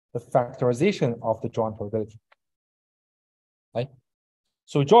the factorization of the joint probability. Right?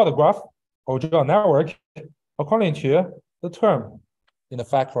 So we draw the graph or draw a network according to the term in the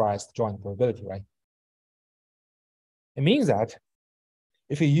factorized joint probability, right? It means that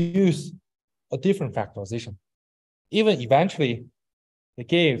if you use a different factorization, even eventually they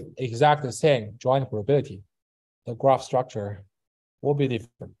give exactly the same joint probability, the graph structure will be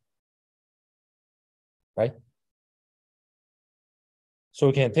different, right? So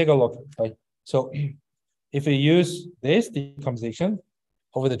we can take a look, right? So if we use this decomposition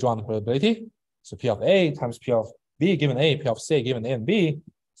over the joint probability, so P of A times P of B given A, P of C given A and B,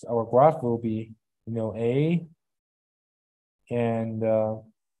 so our graph will be, A and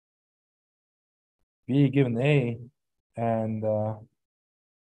B given A and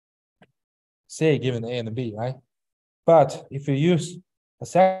C given A and B, right? But if you use a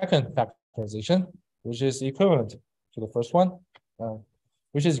second factorization, which is equivalent to the first one,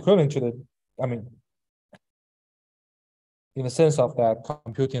 which is equivalent to the, in the sense of that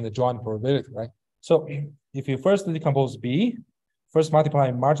computing the joint probability, right? So if you first decompose B, first multiply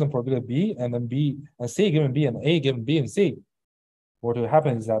marginal probability B, and then B and C given B and A given B and C, what will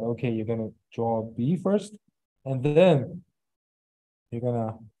happen is that, okay, you're gonna draw B first, and then you're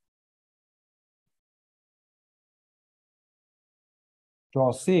gonna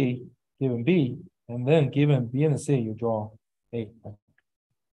draw C given B, and then given B and C, you draw A. Right?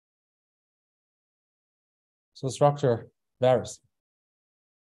 So structure varies.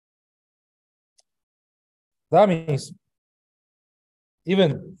 That means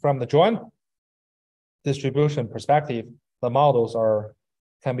even from the joint distribution perspective, the models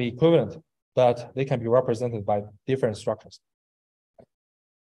can be equivalent, but they can be represented by different structures.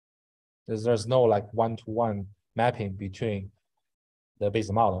 There's no like one-to-one mapping between the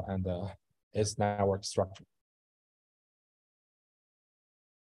Bayesian model and its network structure.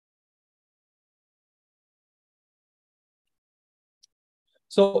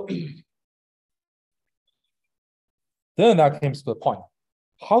 So then that comes to the point.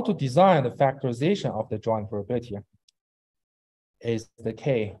 How to design the factorization of the joint probability is the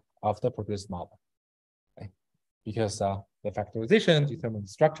key of the probabilistic model. Okay? Because the factorization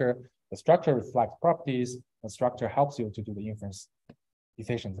determines the structure reflects properties, the structure helps you to do the inference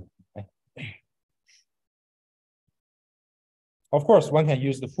efficiently. Okay? Of course, one can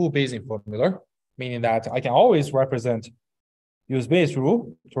use the full Bayesian formula, meaning that I can always use Bayes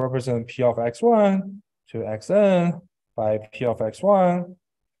rule to represent P of x1 to xn by P of x1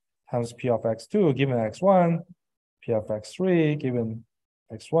 times P of x2 given x1, P of x3 given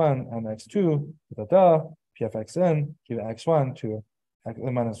x1 and x2, P of xn given x1 to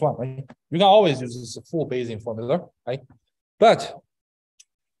xn minus 1, right? You can always use this full Bayesian formula, right? But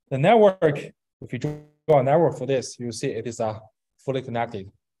the network, if you draw a network for this, you see it is a fully connected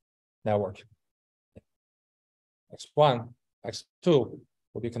network. x1 x2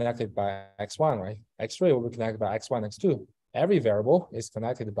 will be connected by x1, right? x3 will be connected by x1, x2. Every variable is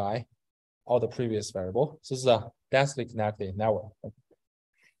connected by all the previous variable. This is a densely connected network.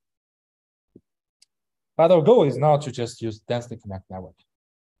 But our goal is not to just use densely connected network.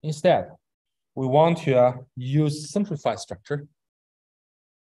 Instead, we want to use simplified structure,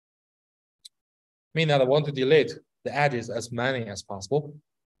 meaning that I want to delete the edges as many as possible.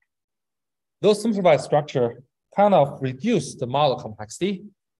 Those simplified structure kind of reduce the model complexity,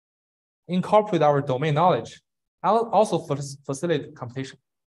 incorporate our domain knowledge, and also facilitate computation.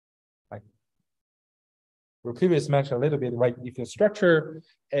 Right? We previously mentioned a little bit, right? If your structure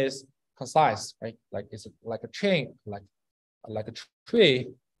is concise, right? Like it's like a chain, like a tree,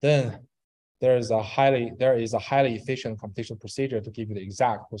 then there is a highly efficient computation procedure to give you the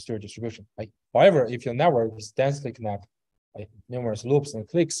exact posterior distribution. Right? However, if your network is densely connected, like numerous loops and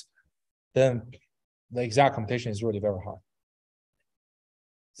cliques, then the exact computation is really very hard.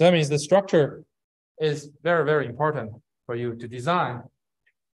 So that means the structure is very, very important for you to design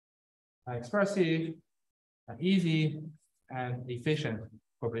an expressive, an easy, and efficient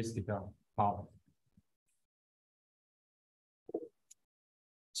probabilistic model.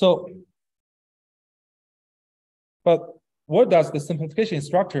 So, but what does the simplification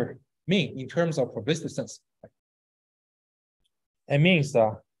structure mean in terms of probabilistic sense? It means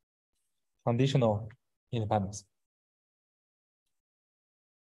the conditional independence.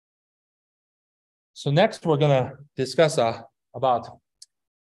 So next, we're gonna discuss about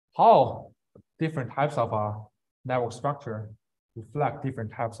how different types of network structure reflect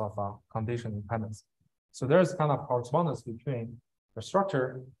different types of condition independence. So there's kind of correspondence between the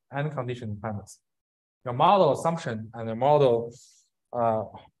structure and condition independence. Your model assumption and the model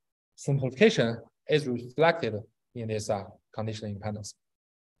simplification is reflected in this conditional independence.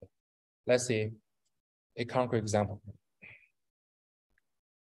 Let's see a concrete example.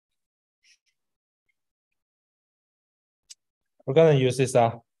 We're going to use this,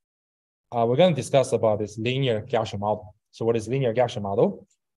 we're going to discuss about this linear Gaussian model. So what is linear Gaussian model?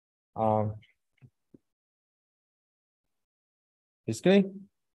 Basically,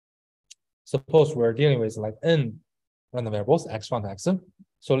 suppose we're dealing with like n random variables, x1 to xn.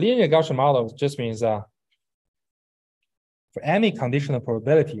 So linear Gaussian model just means for any conditional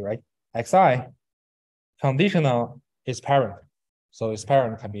probability, right? Xi, conditional is parent. So its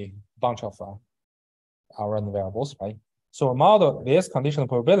parent can be a bunch of our random variables, right? So model this conditional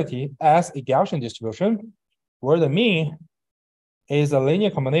probability as a Gaussian distribution, where the mean is a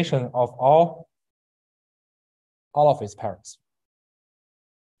linear combination of all of its parents,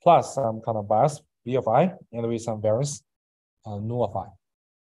 plus some kind of bias, B of I, and with some variance, nu of I.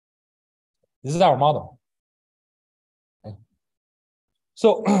 This is our model. Okay.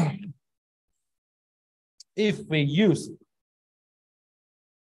 So if we use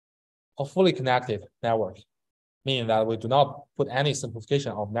a fully connected network, meaning that we do not put any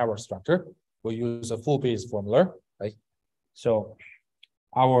simplification of network structure, we use a full Bayes formula, right? So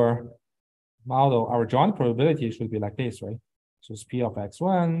our model, our joint probability should be like this, right? So it's P of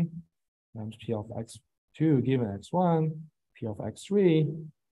x1 times P of x2 given x1, P of x3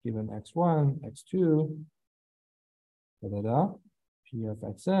 given x1, x2, P of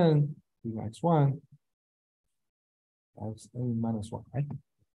xn given x1, xn minus 1, right?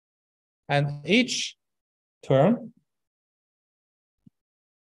 And each term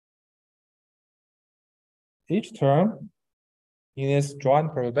in its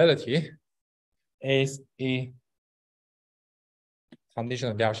joint probability is a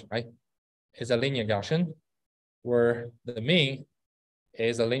conditional Gaussian, right? It's a linear Gaussian where the mean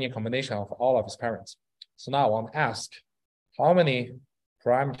is a linear combination of all of its parents. So now I want to ask, how many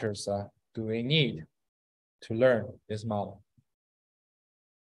parameters do we need to learn this model?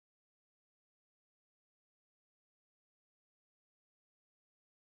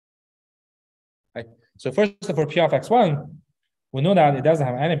 Right. So first for P of x1, we know that it doesn't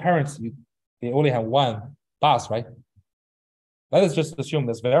have any parents. They only have one bus, right? Let us just assume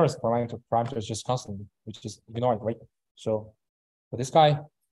this various parameter is just constant, which is ignored, right? So for this guy,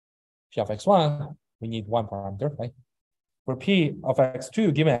 P of x1, we need one parameter, right? For P of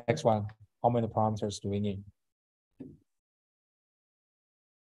x2 given x1, how many parameters do we need?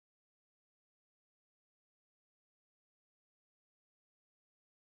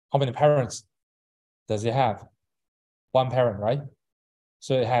 How many parents does it have? One parent, right?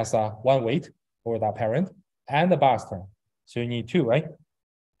 So it has one weight for that parent and the bias term. So you need two, right?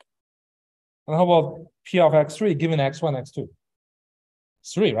 And how about P of x3 given x1, x2?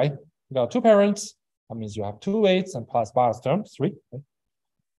 3, right? You got two parents. That means you have two weights and plus bias term, 3. Right?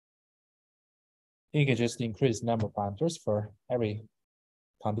 you can just increase number of parameters for every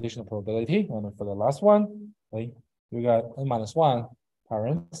conditional probability. And for the last one, right, you got n-1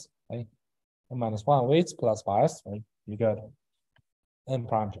 parents, right? n-1 weights plus bias, right? You got n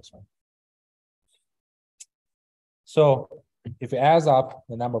parameters, right? So if it adds up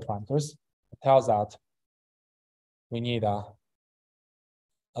the number of parameters, it tells that we need a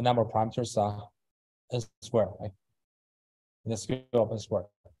number of parameters n squared, right? In the scale of n squared.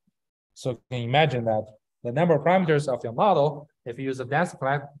 So you can imagine that the number of parameters of your model, if you use a densely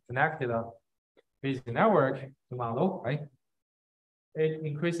connected Bayesian network to model, right? It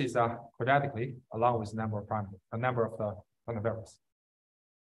increases quadratically along with the number of parameters, the number of the variables.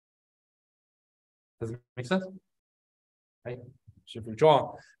 Does it make sense? Right. So if you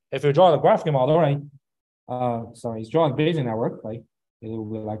draw the graphical model, right? Sorry, it's drawn Bayesian network, right? It will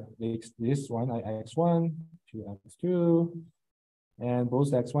be like this one, x1 to x2, and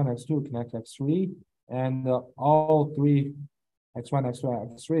both x1, x2 connect to x3, and all three x1, x2,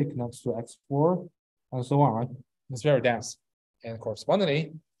 x3 connects to x4, and so on, right? It's very dense, and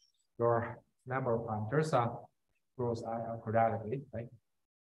correspondingly, your number of parameters grows quadratically, right?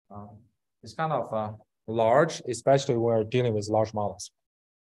 It's kind of large, especially when we're dealing with large models.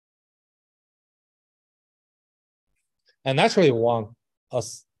 And naturally, we want a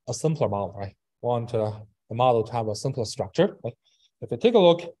simpler model, right? We want the model to have a simpler structure. Like if you take a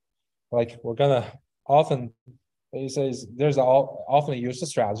look, like we're gonna often, it says there's often used a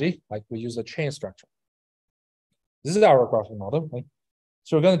strategy, like we use a chain structure. This is our graphical model, right?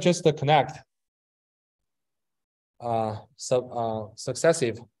 So we're gonna just connect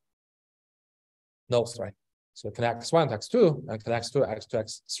successive nodes, right? So connect x1 to x2 and connect x2 to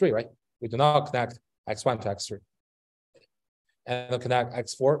x3, right? We do not connect x1 to x3. And we'll connect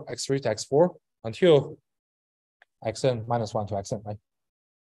x3 to x4 until xn minus 1 to xn, right?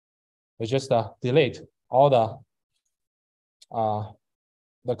 We just delete all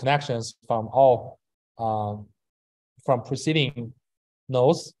the connections from all from preceding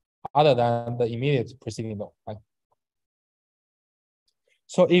nodes other than the immediate preceding node, right?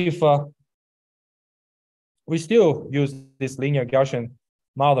 So if we still use this linear Gaussian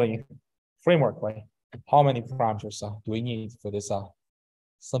modeling framework, right? How many parameters do we need for this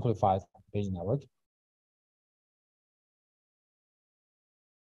simplified Bayesian network?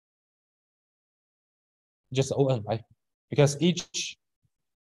 Just ON, right? Because each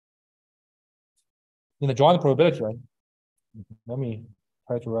in the joint probability, right? Let me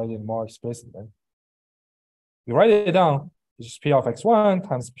try to write it more explicitly. Right? You write it down, it's just P of x1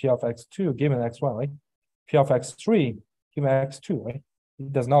 times P of x2 given x1, right? P of x3 given x2, right?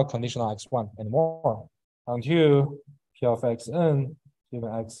 It does not condition on x1 anymore until P of xn given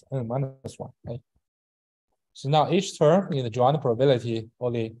xn minus 1, right? So now each term in the joint probability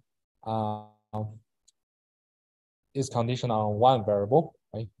only is conditioned on one variable,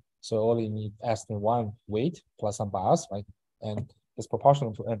 right? So only need estimate one weight plus some bias, right? And it's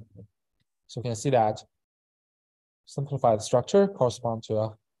proportional to n. So you can see that simplified structure corresponds to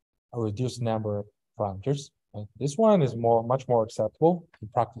a reduced number of parameters. Right? This one is much more acceptable in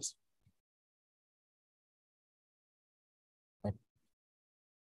practice. Right?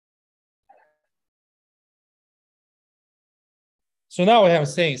 So now we have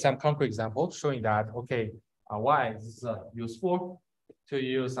seen some concrete examples showing that, okay, why is this useful to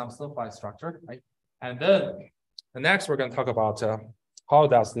use some simplified structure, right? And then the next we're going to talk about how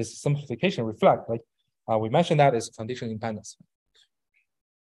does this simplification reflect, right? We mentioned that is condition independence.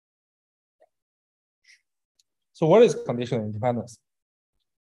 So what is conditional independence?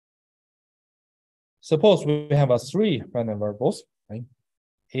 Suppose we have three random variables, right?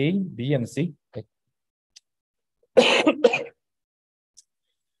 A, B, and C. Okay.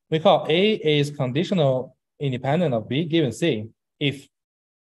 We call A is conditional independent of B given C if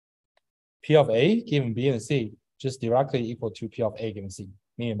P of A given B and C just directly equal to P of A given C,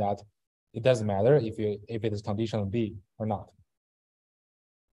 meaning that it doesn't matter if it is conditional B or not.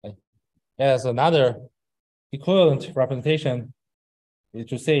 Okay. As another equivalent representation is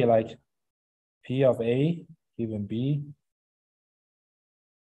to say like P of A given B.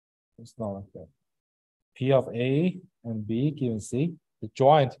 It's not like that. P of A and B given C, the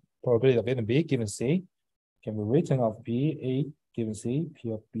joint probability of A and B given C can be written of P A given C,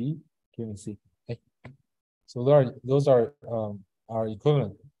 P of B given C. Okay. So those are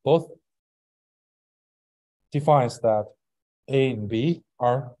equivalent. Both defines that A and B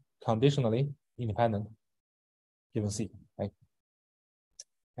are conditionally independent given C. Right?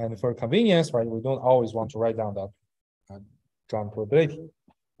 And for convenience, right, we don't always want to write down that joint probability,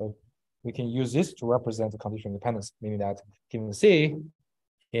 but we can use this to represent the conditional independence, meaning that given C,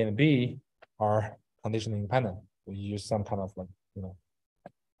 A and B are conditionally independent. We use some kind of like,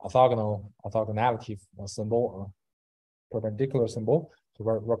 orthogonality symbol or perpendicular symbol to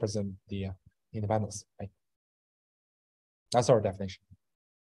represent the independence, right? That's our definition.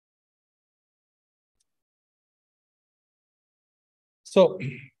 So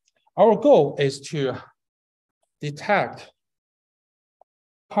our goal is to detect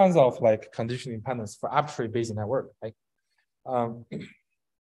kinds of like conditional independence for arbitrary Bayesian network, right?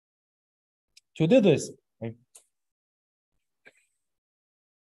 To do this, right?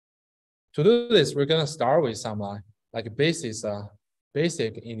 To do this, we're gonna start with some like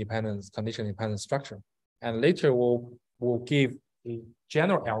basic independence, conditional independence structure, and later we'll give a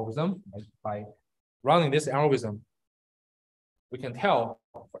general algorithm. Right? By running this algorithm, we can tell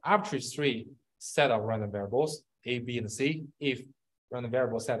for arbitrary three set of random variables A, B, and C, if random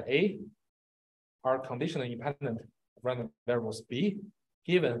variable set A are conditionally independent of random variables B,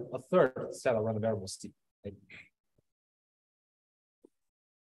 given a third set of random variables C. Right?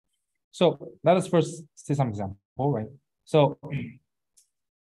 So let us first see some example, right? So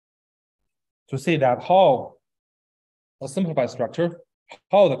to see that how a simplified structure,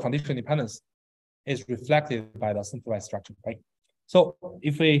 how the conditional independence is reflected by the simplified structure, right? So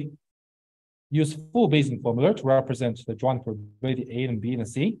if we use full Bayesian formula to represent the joint probability A and B and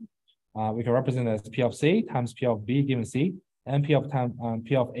C, we can represent it as P of C times P of B given C, and P of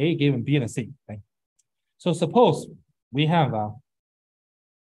A given B and C, right? So suppose we have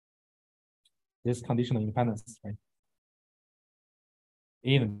this conditional independence, right?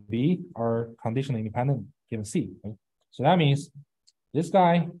 A and B are conditionally independent given C, right? So that means this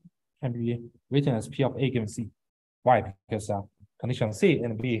guy can be written as P of A given C. Why? Because condition C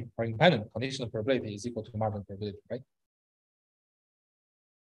and B are independent. Conditional probability is equal to marginal probability, right?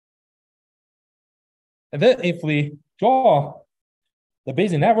 And then if we draw the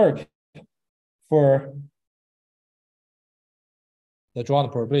Bayesian network for the drawn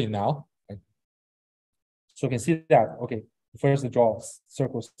probability now, right? So we can see that, okay, first draw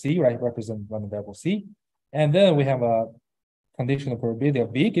circle C, right, represent random variable C. And then we have a conditional probability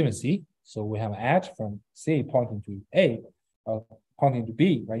of B given C. So we have an edge from C pointing to A, pointing to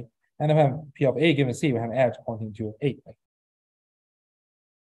B, right? And then we have P of A given C, we have an edge pointing to A, right?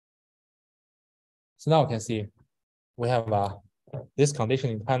 So now we can see we have this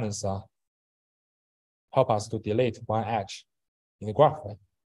conditional independence help us to delete one edge in the graph, right?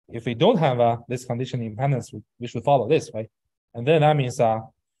 If we don't have this conditional independence, we should follow this, right? And then that means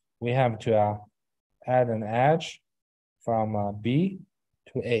we have to add an edge from B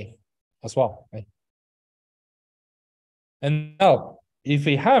to A as well, right? And now, if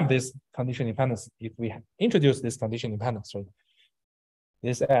we have this conditional independence, if we introduce this conditional independence, right,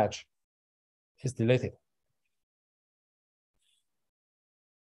 this edge is deleted.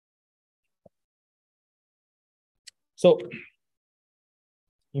 So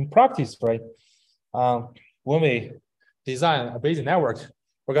in practice, right, when we design a Bayesian network,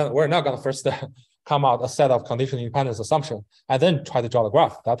 we're not gonna first come out a set of conditional independence assumption and then try to draw the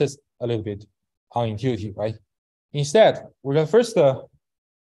graph. That is a little bit unintuitive, right? Instead, we're gonna first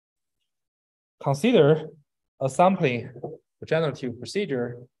consider a sampling generative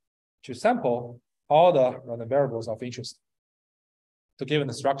procedure to sample all the random variables of interest to given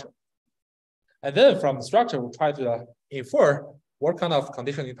the structure. And then from the structure, we'll try to infer what kind of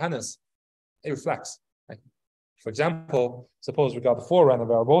conditional independence it reflects. Right? For example, suppose we got 4 random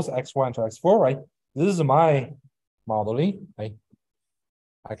variables, x1 to x4, right? This is my modeling, right?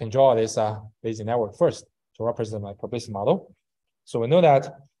 I can draw this Bayesian network first to represent my probability model. So we know that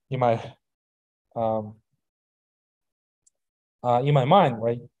in my mind,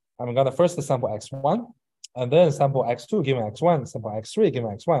 right, I'm gonna first sample x1, and then sample x2 given x1, sample x3 given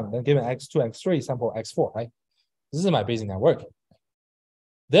x1, then given x2, x3, sample x4, right? This is my Bayesian network.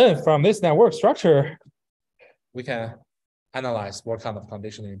 Then from this network structure, we can analyze what kind of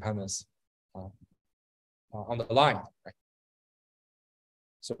conditional independence on the line, right?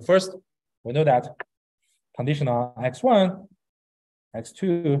 So first, we know that condition on x1,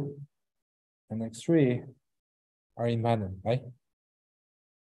 x2, and x3 are independent, right?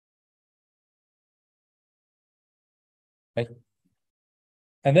 Right.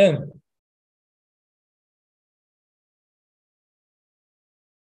 And then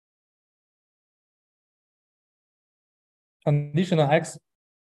conditional x,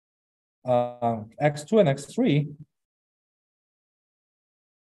 x2 and x3,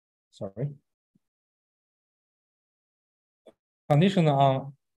 sorry. Condition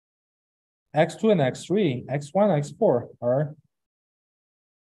on x2 and x3, x1, x4 are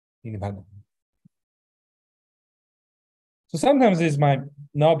independent. So sometimes this might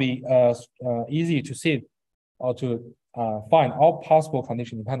not be easy to see or to find all possible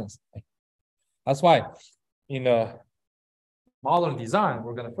condition dependence. That's why in the modern design,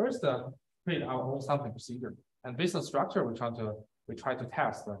 we're going to first create our own sampling procedure, and based on structure, we try to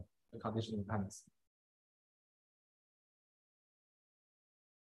test the condition dependence.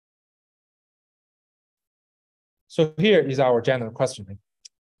 So here is our general question.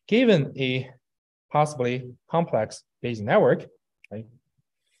 Given a possibly complex Bayesian network, right?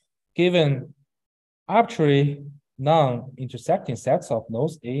 Given arbitrary non-intersecting sets of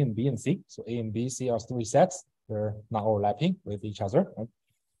nodes A and B and C, so A and B, C are three sets, they're not overlapping with each other. Right?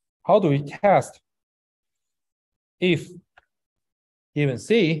 How do we test if given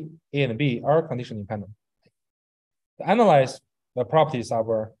C, A and B are condition dependent? To analyze the properties of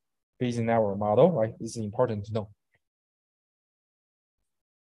our Bayesian network model, right? This is important to know.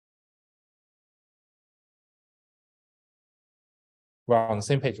 We're on the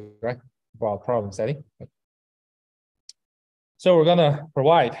same page, right? About problem setting. So we're gonna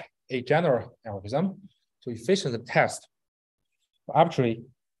provide a general algorithm to efficiently test arbitrary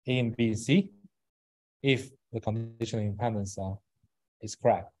A and B and C if the conditional independence is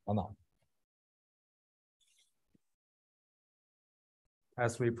correct or not.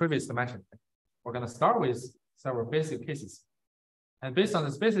 As we previously mentioned, we're gonna start with several basic cases. And based on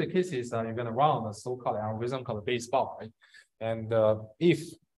these basic cases, you're gonna run a so-called algorithm called baseball, right? And if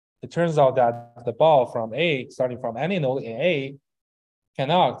it turns out that the ball from A, starting from any node in A,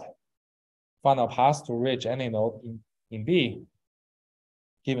 cannot find a path to reach any node in B,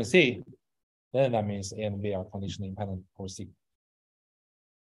 given C, then that means A and B are conditionally independent for C.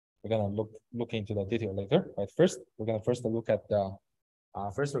 We're gonna look into the detail later. But first, we're gonna look at the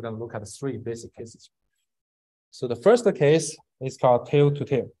three basic cases. So the first case is called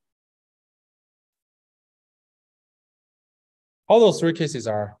tail-to-tail. All those three cases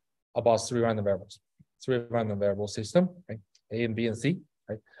are about three random variable system, right? A and B and C,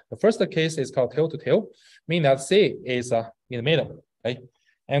 right? The first case is called tail-to-tail, meaning that C is in the middle, right?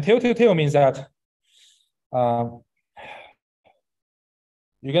 And tail-to-tail means that you're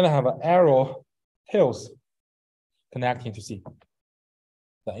gonna have an arrow tails connecting to C,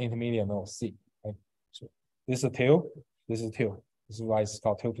 the intermediate node C, right? So this is a tail, this is a tail. This is why it's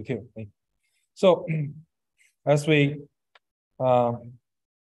called tail-to-tail, right? So as we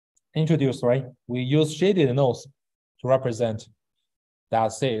introduced, right, we use shaded nodes to represent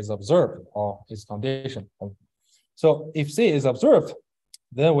that C is observed or is conditioned. So if C is observed,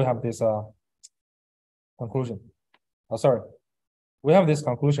 then we have this conclusion. We have this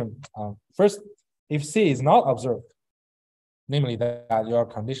conclusion. First, if C is not observed, namely that you are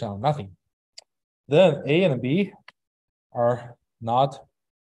conditioned on nothing, then A and B are not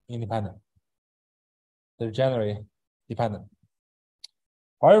independent. They're generally dependent.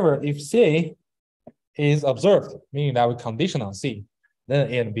 However, if C is observed, meaning that we condition on C,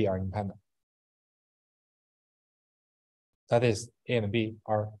 then A and B are independent. That is, A and B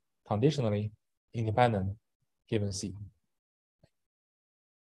are conditionally independent given C.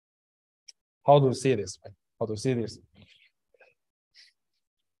 How do we see this? Right? How do we see this?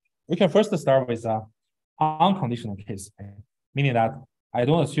 We can first start with an unconditional case, right? Meaning that I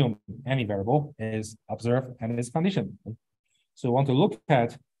don't assume any variable is observed and is conditioned. Right? So we want to look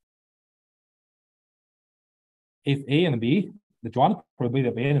at if A and B, the joint probability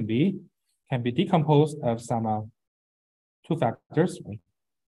of A and B can be decomposed of some two factors. Right?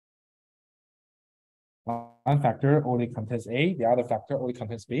 One factor only contains A, the other factor only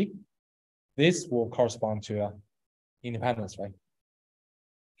contains B. This will correspond to independence, right?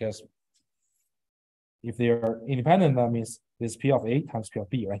 Because if they are independent, that means this P of A times P of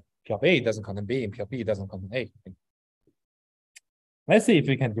B, right? P of A doesn't contain B and P of B doesn't contain A. Right? Let's see if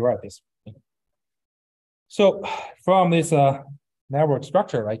we can derive this. Right? So from this network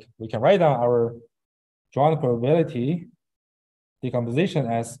structure, right, we can write down our joint probability decomposition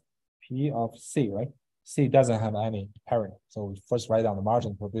as P of C, right? C doesn't have any parent. So we first write down the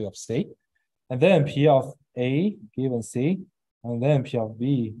margin probability of C, and then P of A given C, and then P of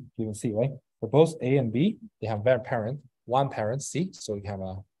B given C, right? For both A and B, they have one parent C, so we have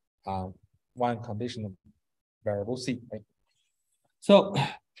a one conditional variable C, right? So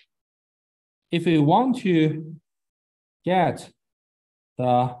if we want to get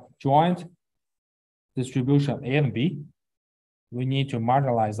the joint distribution of A and B, we need to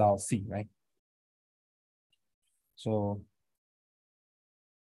marginalize out C, right? So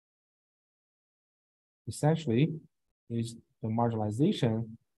essentially is the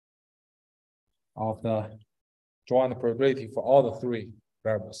marginalization of the joint probability for all the three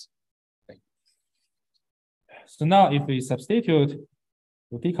variables. Okay. So now if we substitute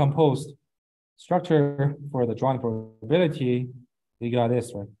the decomposed structure for the joint probability, we got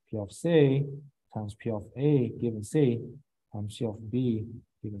this, right? P of C times P of A given C times C of B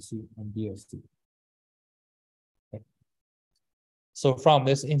given C and D of C. Okay. So from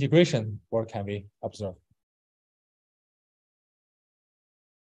this integration, what can we observe?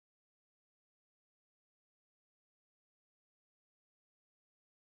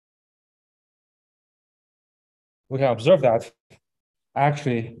 We can observe that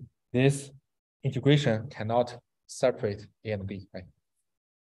actually this integration cannot separate A and B, right?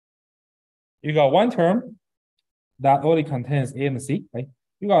 You got one term that only contains A and C, right?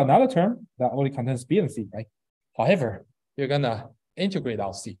 You got another term that only contains B and C, right? However, you're gonna integrate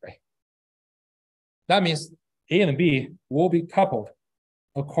out C, right? That means A and B will be coupled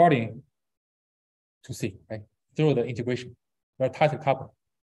according to C, right? Through the integration, they're tightly coupled.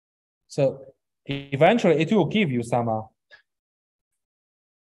 So eventually it will give you some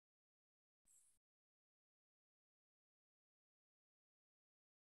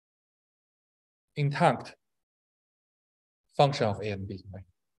intact function of A and B, right?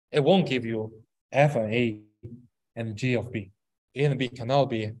 It won't give you F and A and G of B. A and B cannot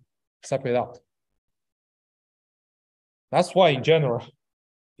be separated out. That's why in general,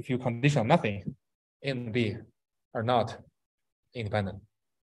 if you condition nothing, A and B are not independent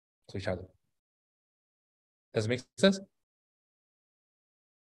to each other. Does it make sense?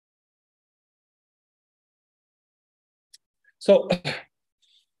 So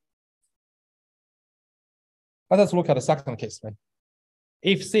let us look at the second case, right?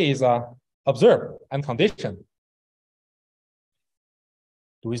 If C is observed and conditioned,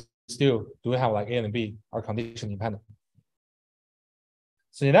 do we have like A and B are condition independent?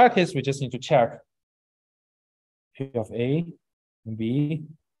 So in that case, we just need to check P of A and B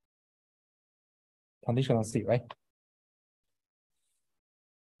condition on C, right?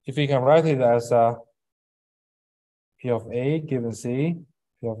 If we can write it as P of A given C,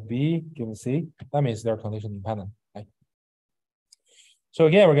 P of B given C, that means they're condition independent, right? So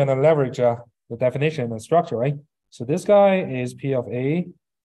again, we're gonna leverage the definition and structure, right? So this guy is P of A,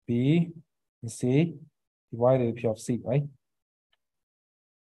 B, and C divided P of C, right?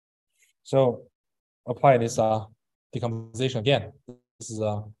 So apply this decomposition again. This is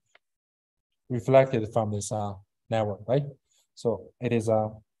reflected from this network, right? So it is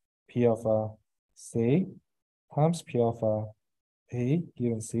P of C times P of A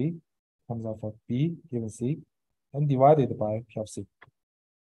given C times of B given C and divided by P of C.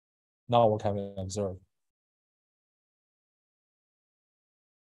 Now what can we observe?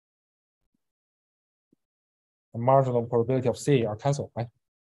 The marginal probability of C are cancelled, right?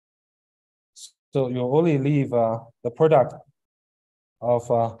 So you only leave the product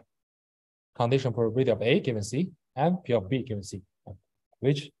of condition probability of A given C and P of B given C,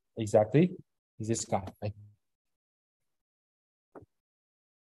 which exactly is this guy, right?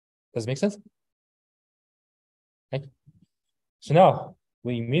 Does it make sense? Okay. So now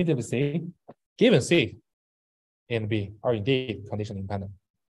we immediately see, given C and B are indeed condition independent.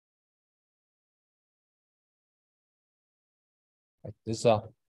 Right. This is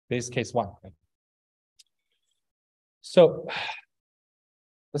base case one. Right? So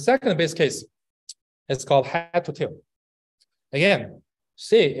the second base case is called head to tail. Again,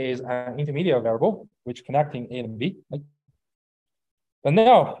 C is an intermediate variable which connecting A and B. Right? But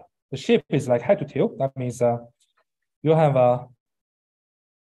now the shape is like head to tail. That means you have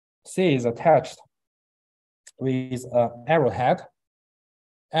C is attached with an arrowhead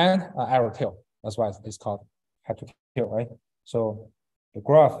and an arrow tail. That's why it's called head to tail, right? So the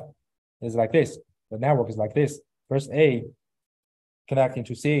graph is like this. The network is like this. First A connecting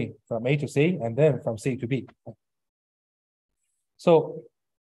to C, from A to C, and then from C to B. So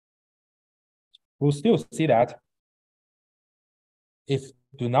we'll still see that if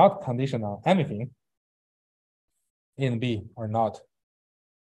do not condition on anything, A and B are not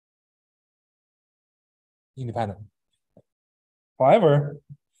independent. However,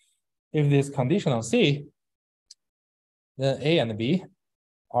 if this condition on C, then A and B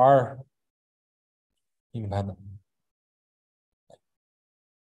are independent.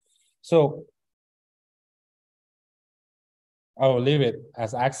 So I will leave it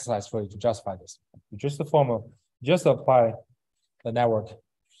as an exercise for you to justify this. Just apply the network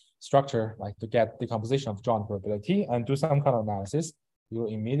structure, like to get decomposition of joint probability and do some kind of analysis. You will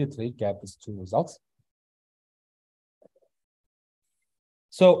immediately get these two results.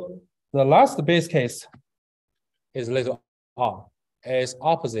 So the last base case is later on, is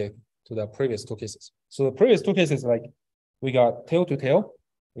opposite to the previous two cases. So the previous two cases, like we got tail to tail,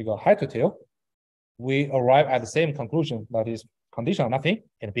 we got head to tail, we arrive at the same conclusion, that is condition nothing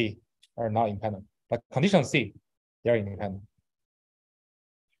and B are not independent. But condition C, they are independent.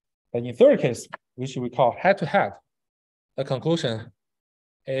 But in third case, which we call head-to-head, the conclusion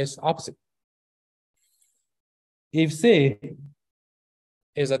is opposite. If C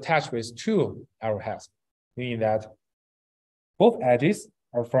is attached with two arrowheads, meaning that both edges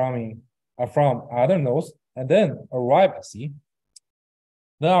are from other nodes and then arrive at C,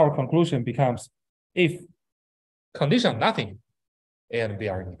 then our conclusion becomes if condition nothing, A and B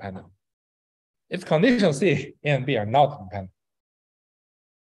are independent. If condition C, A and B are not independent.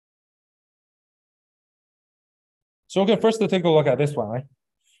 So we can first take a look at this one, right?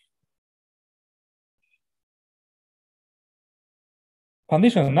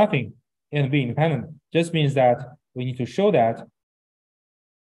 Condition nothing, A and B independent just means that we need to show that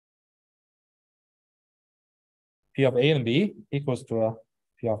P of A and B equals to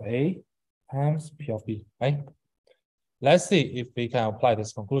P of A times P of B, right? Let's see if we can apply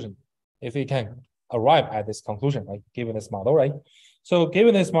this conclusion, if we can arrive at this conclusion, right? Given this model, right? So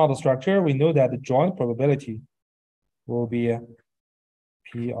given this model structure, we know that the joint probability will be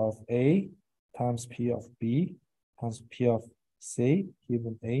P of A times P of B times P of C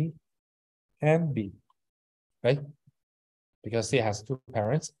given A and B, right? Because C has two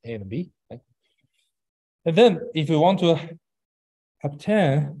parents, A and B, right? And then if we want to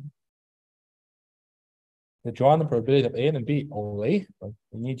obtain the joint probability of A and B only, right,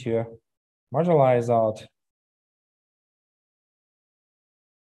 we need to marginalize out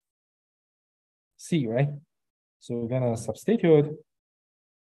C, right? So we're gonna substitute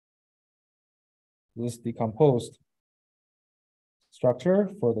this decomposed structure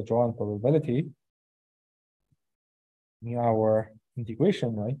for the joint probability in our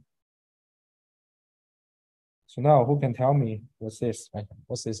integration, right? So now who can tell me what's this, right?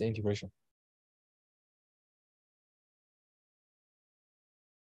 What's this integration?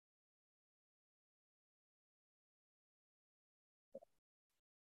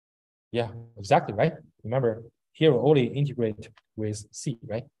 Yeah, exactly, right? Remember, here we only integrate with C,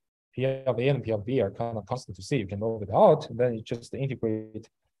 right? P of A and P of B are kind of constant to C. You can move it out, and then you just integrate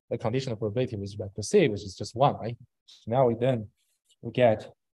the conditional probability with respect to C, which is just one, right? So now we get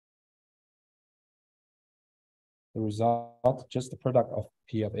the result, just the product of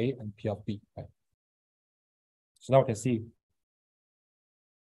P of A and P of B, right? So now we can see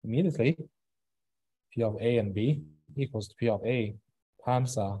immediately P of A and B equals to P of A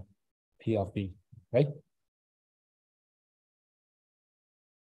times P of B, right?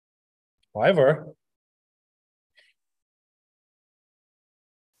 However,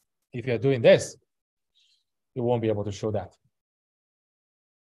 if you're doing this, you won't be able to show that.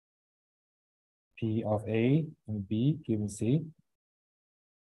 P of A and B given C.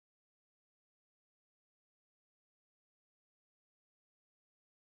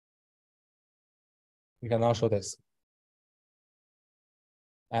 We cannot show this.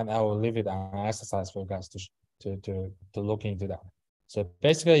 And I will leave it an exercise for you guys to look into that. So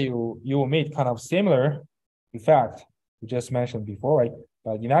basically you will meet kind of similar effect we just mentioned before, right?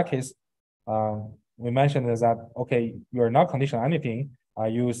 But in that case, we mentioned is that, okay, you're not conditional anything.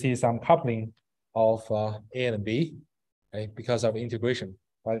 You see some coupling of A and B, right? Because of integration.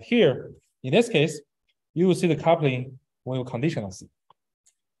 But here, in this case, you will see the coupling when you condition on C.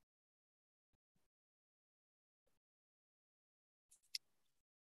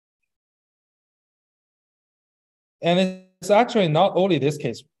 And it's actually not only this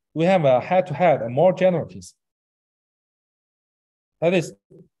case. We have a head-to-head, a more general case. That is,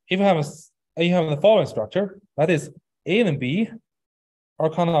 if you have the following structure, that is A and B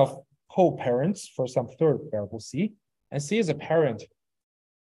are kind of co-parents for some third variable C, and C is a parent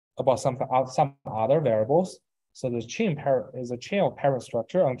about some other variables. So the chain is a chain of parent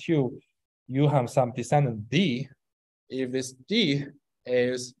structure until you have some descendant D. If this D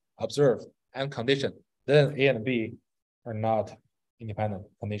is observed and conditioned, then A and B are not independent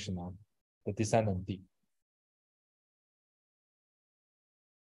condition on the descendant D.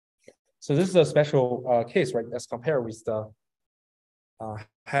 So this is a special case, right? Let's compare with the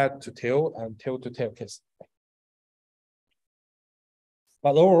head to tail and tail to tail case.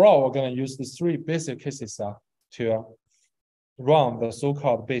 But overall, we're going to use these three basic cases to run the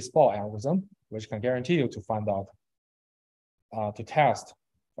so-called baseball algorithm, which can guarantee you to find out, to test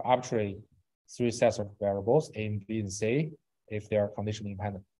for arbitrary three sets of variables, A and B and C, if they are conditionally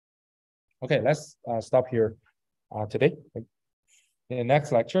independent. Okay, let's stop here today. In the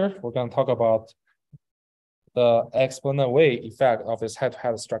next lecture, we're going to talk about the exponent weight effect of this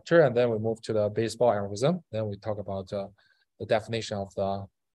head-to-head structure, and then we move to the baseball algorithm. Then we talk about the definition of the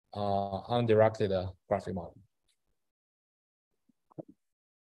undirected graphic model.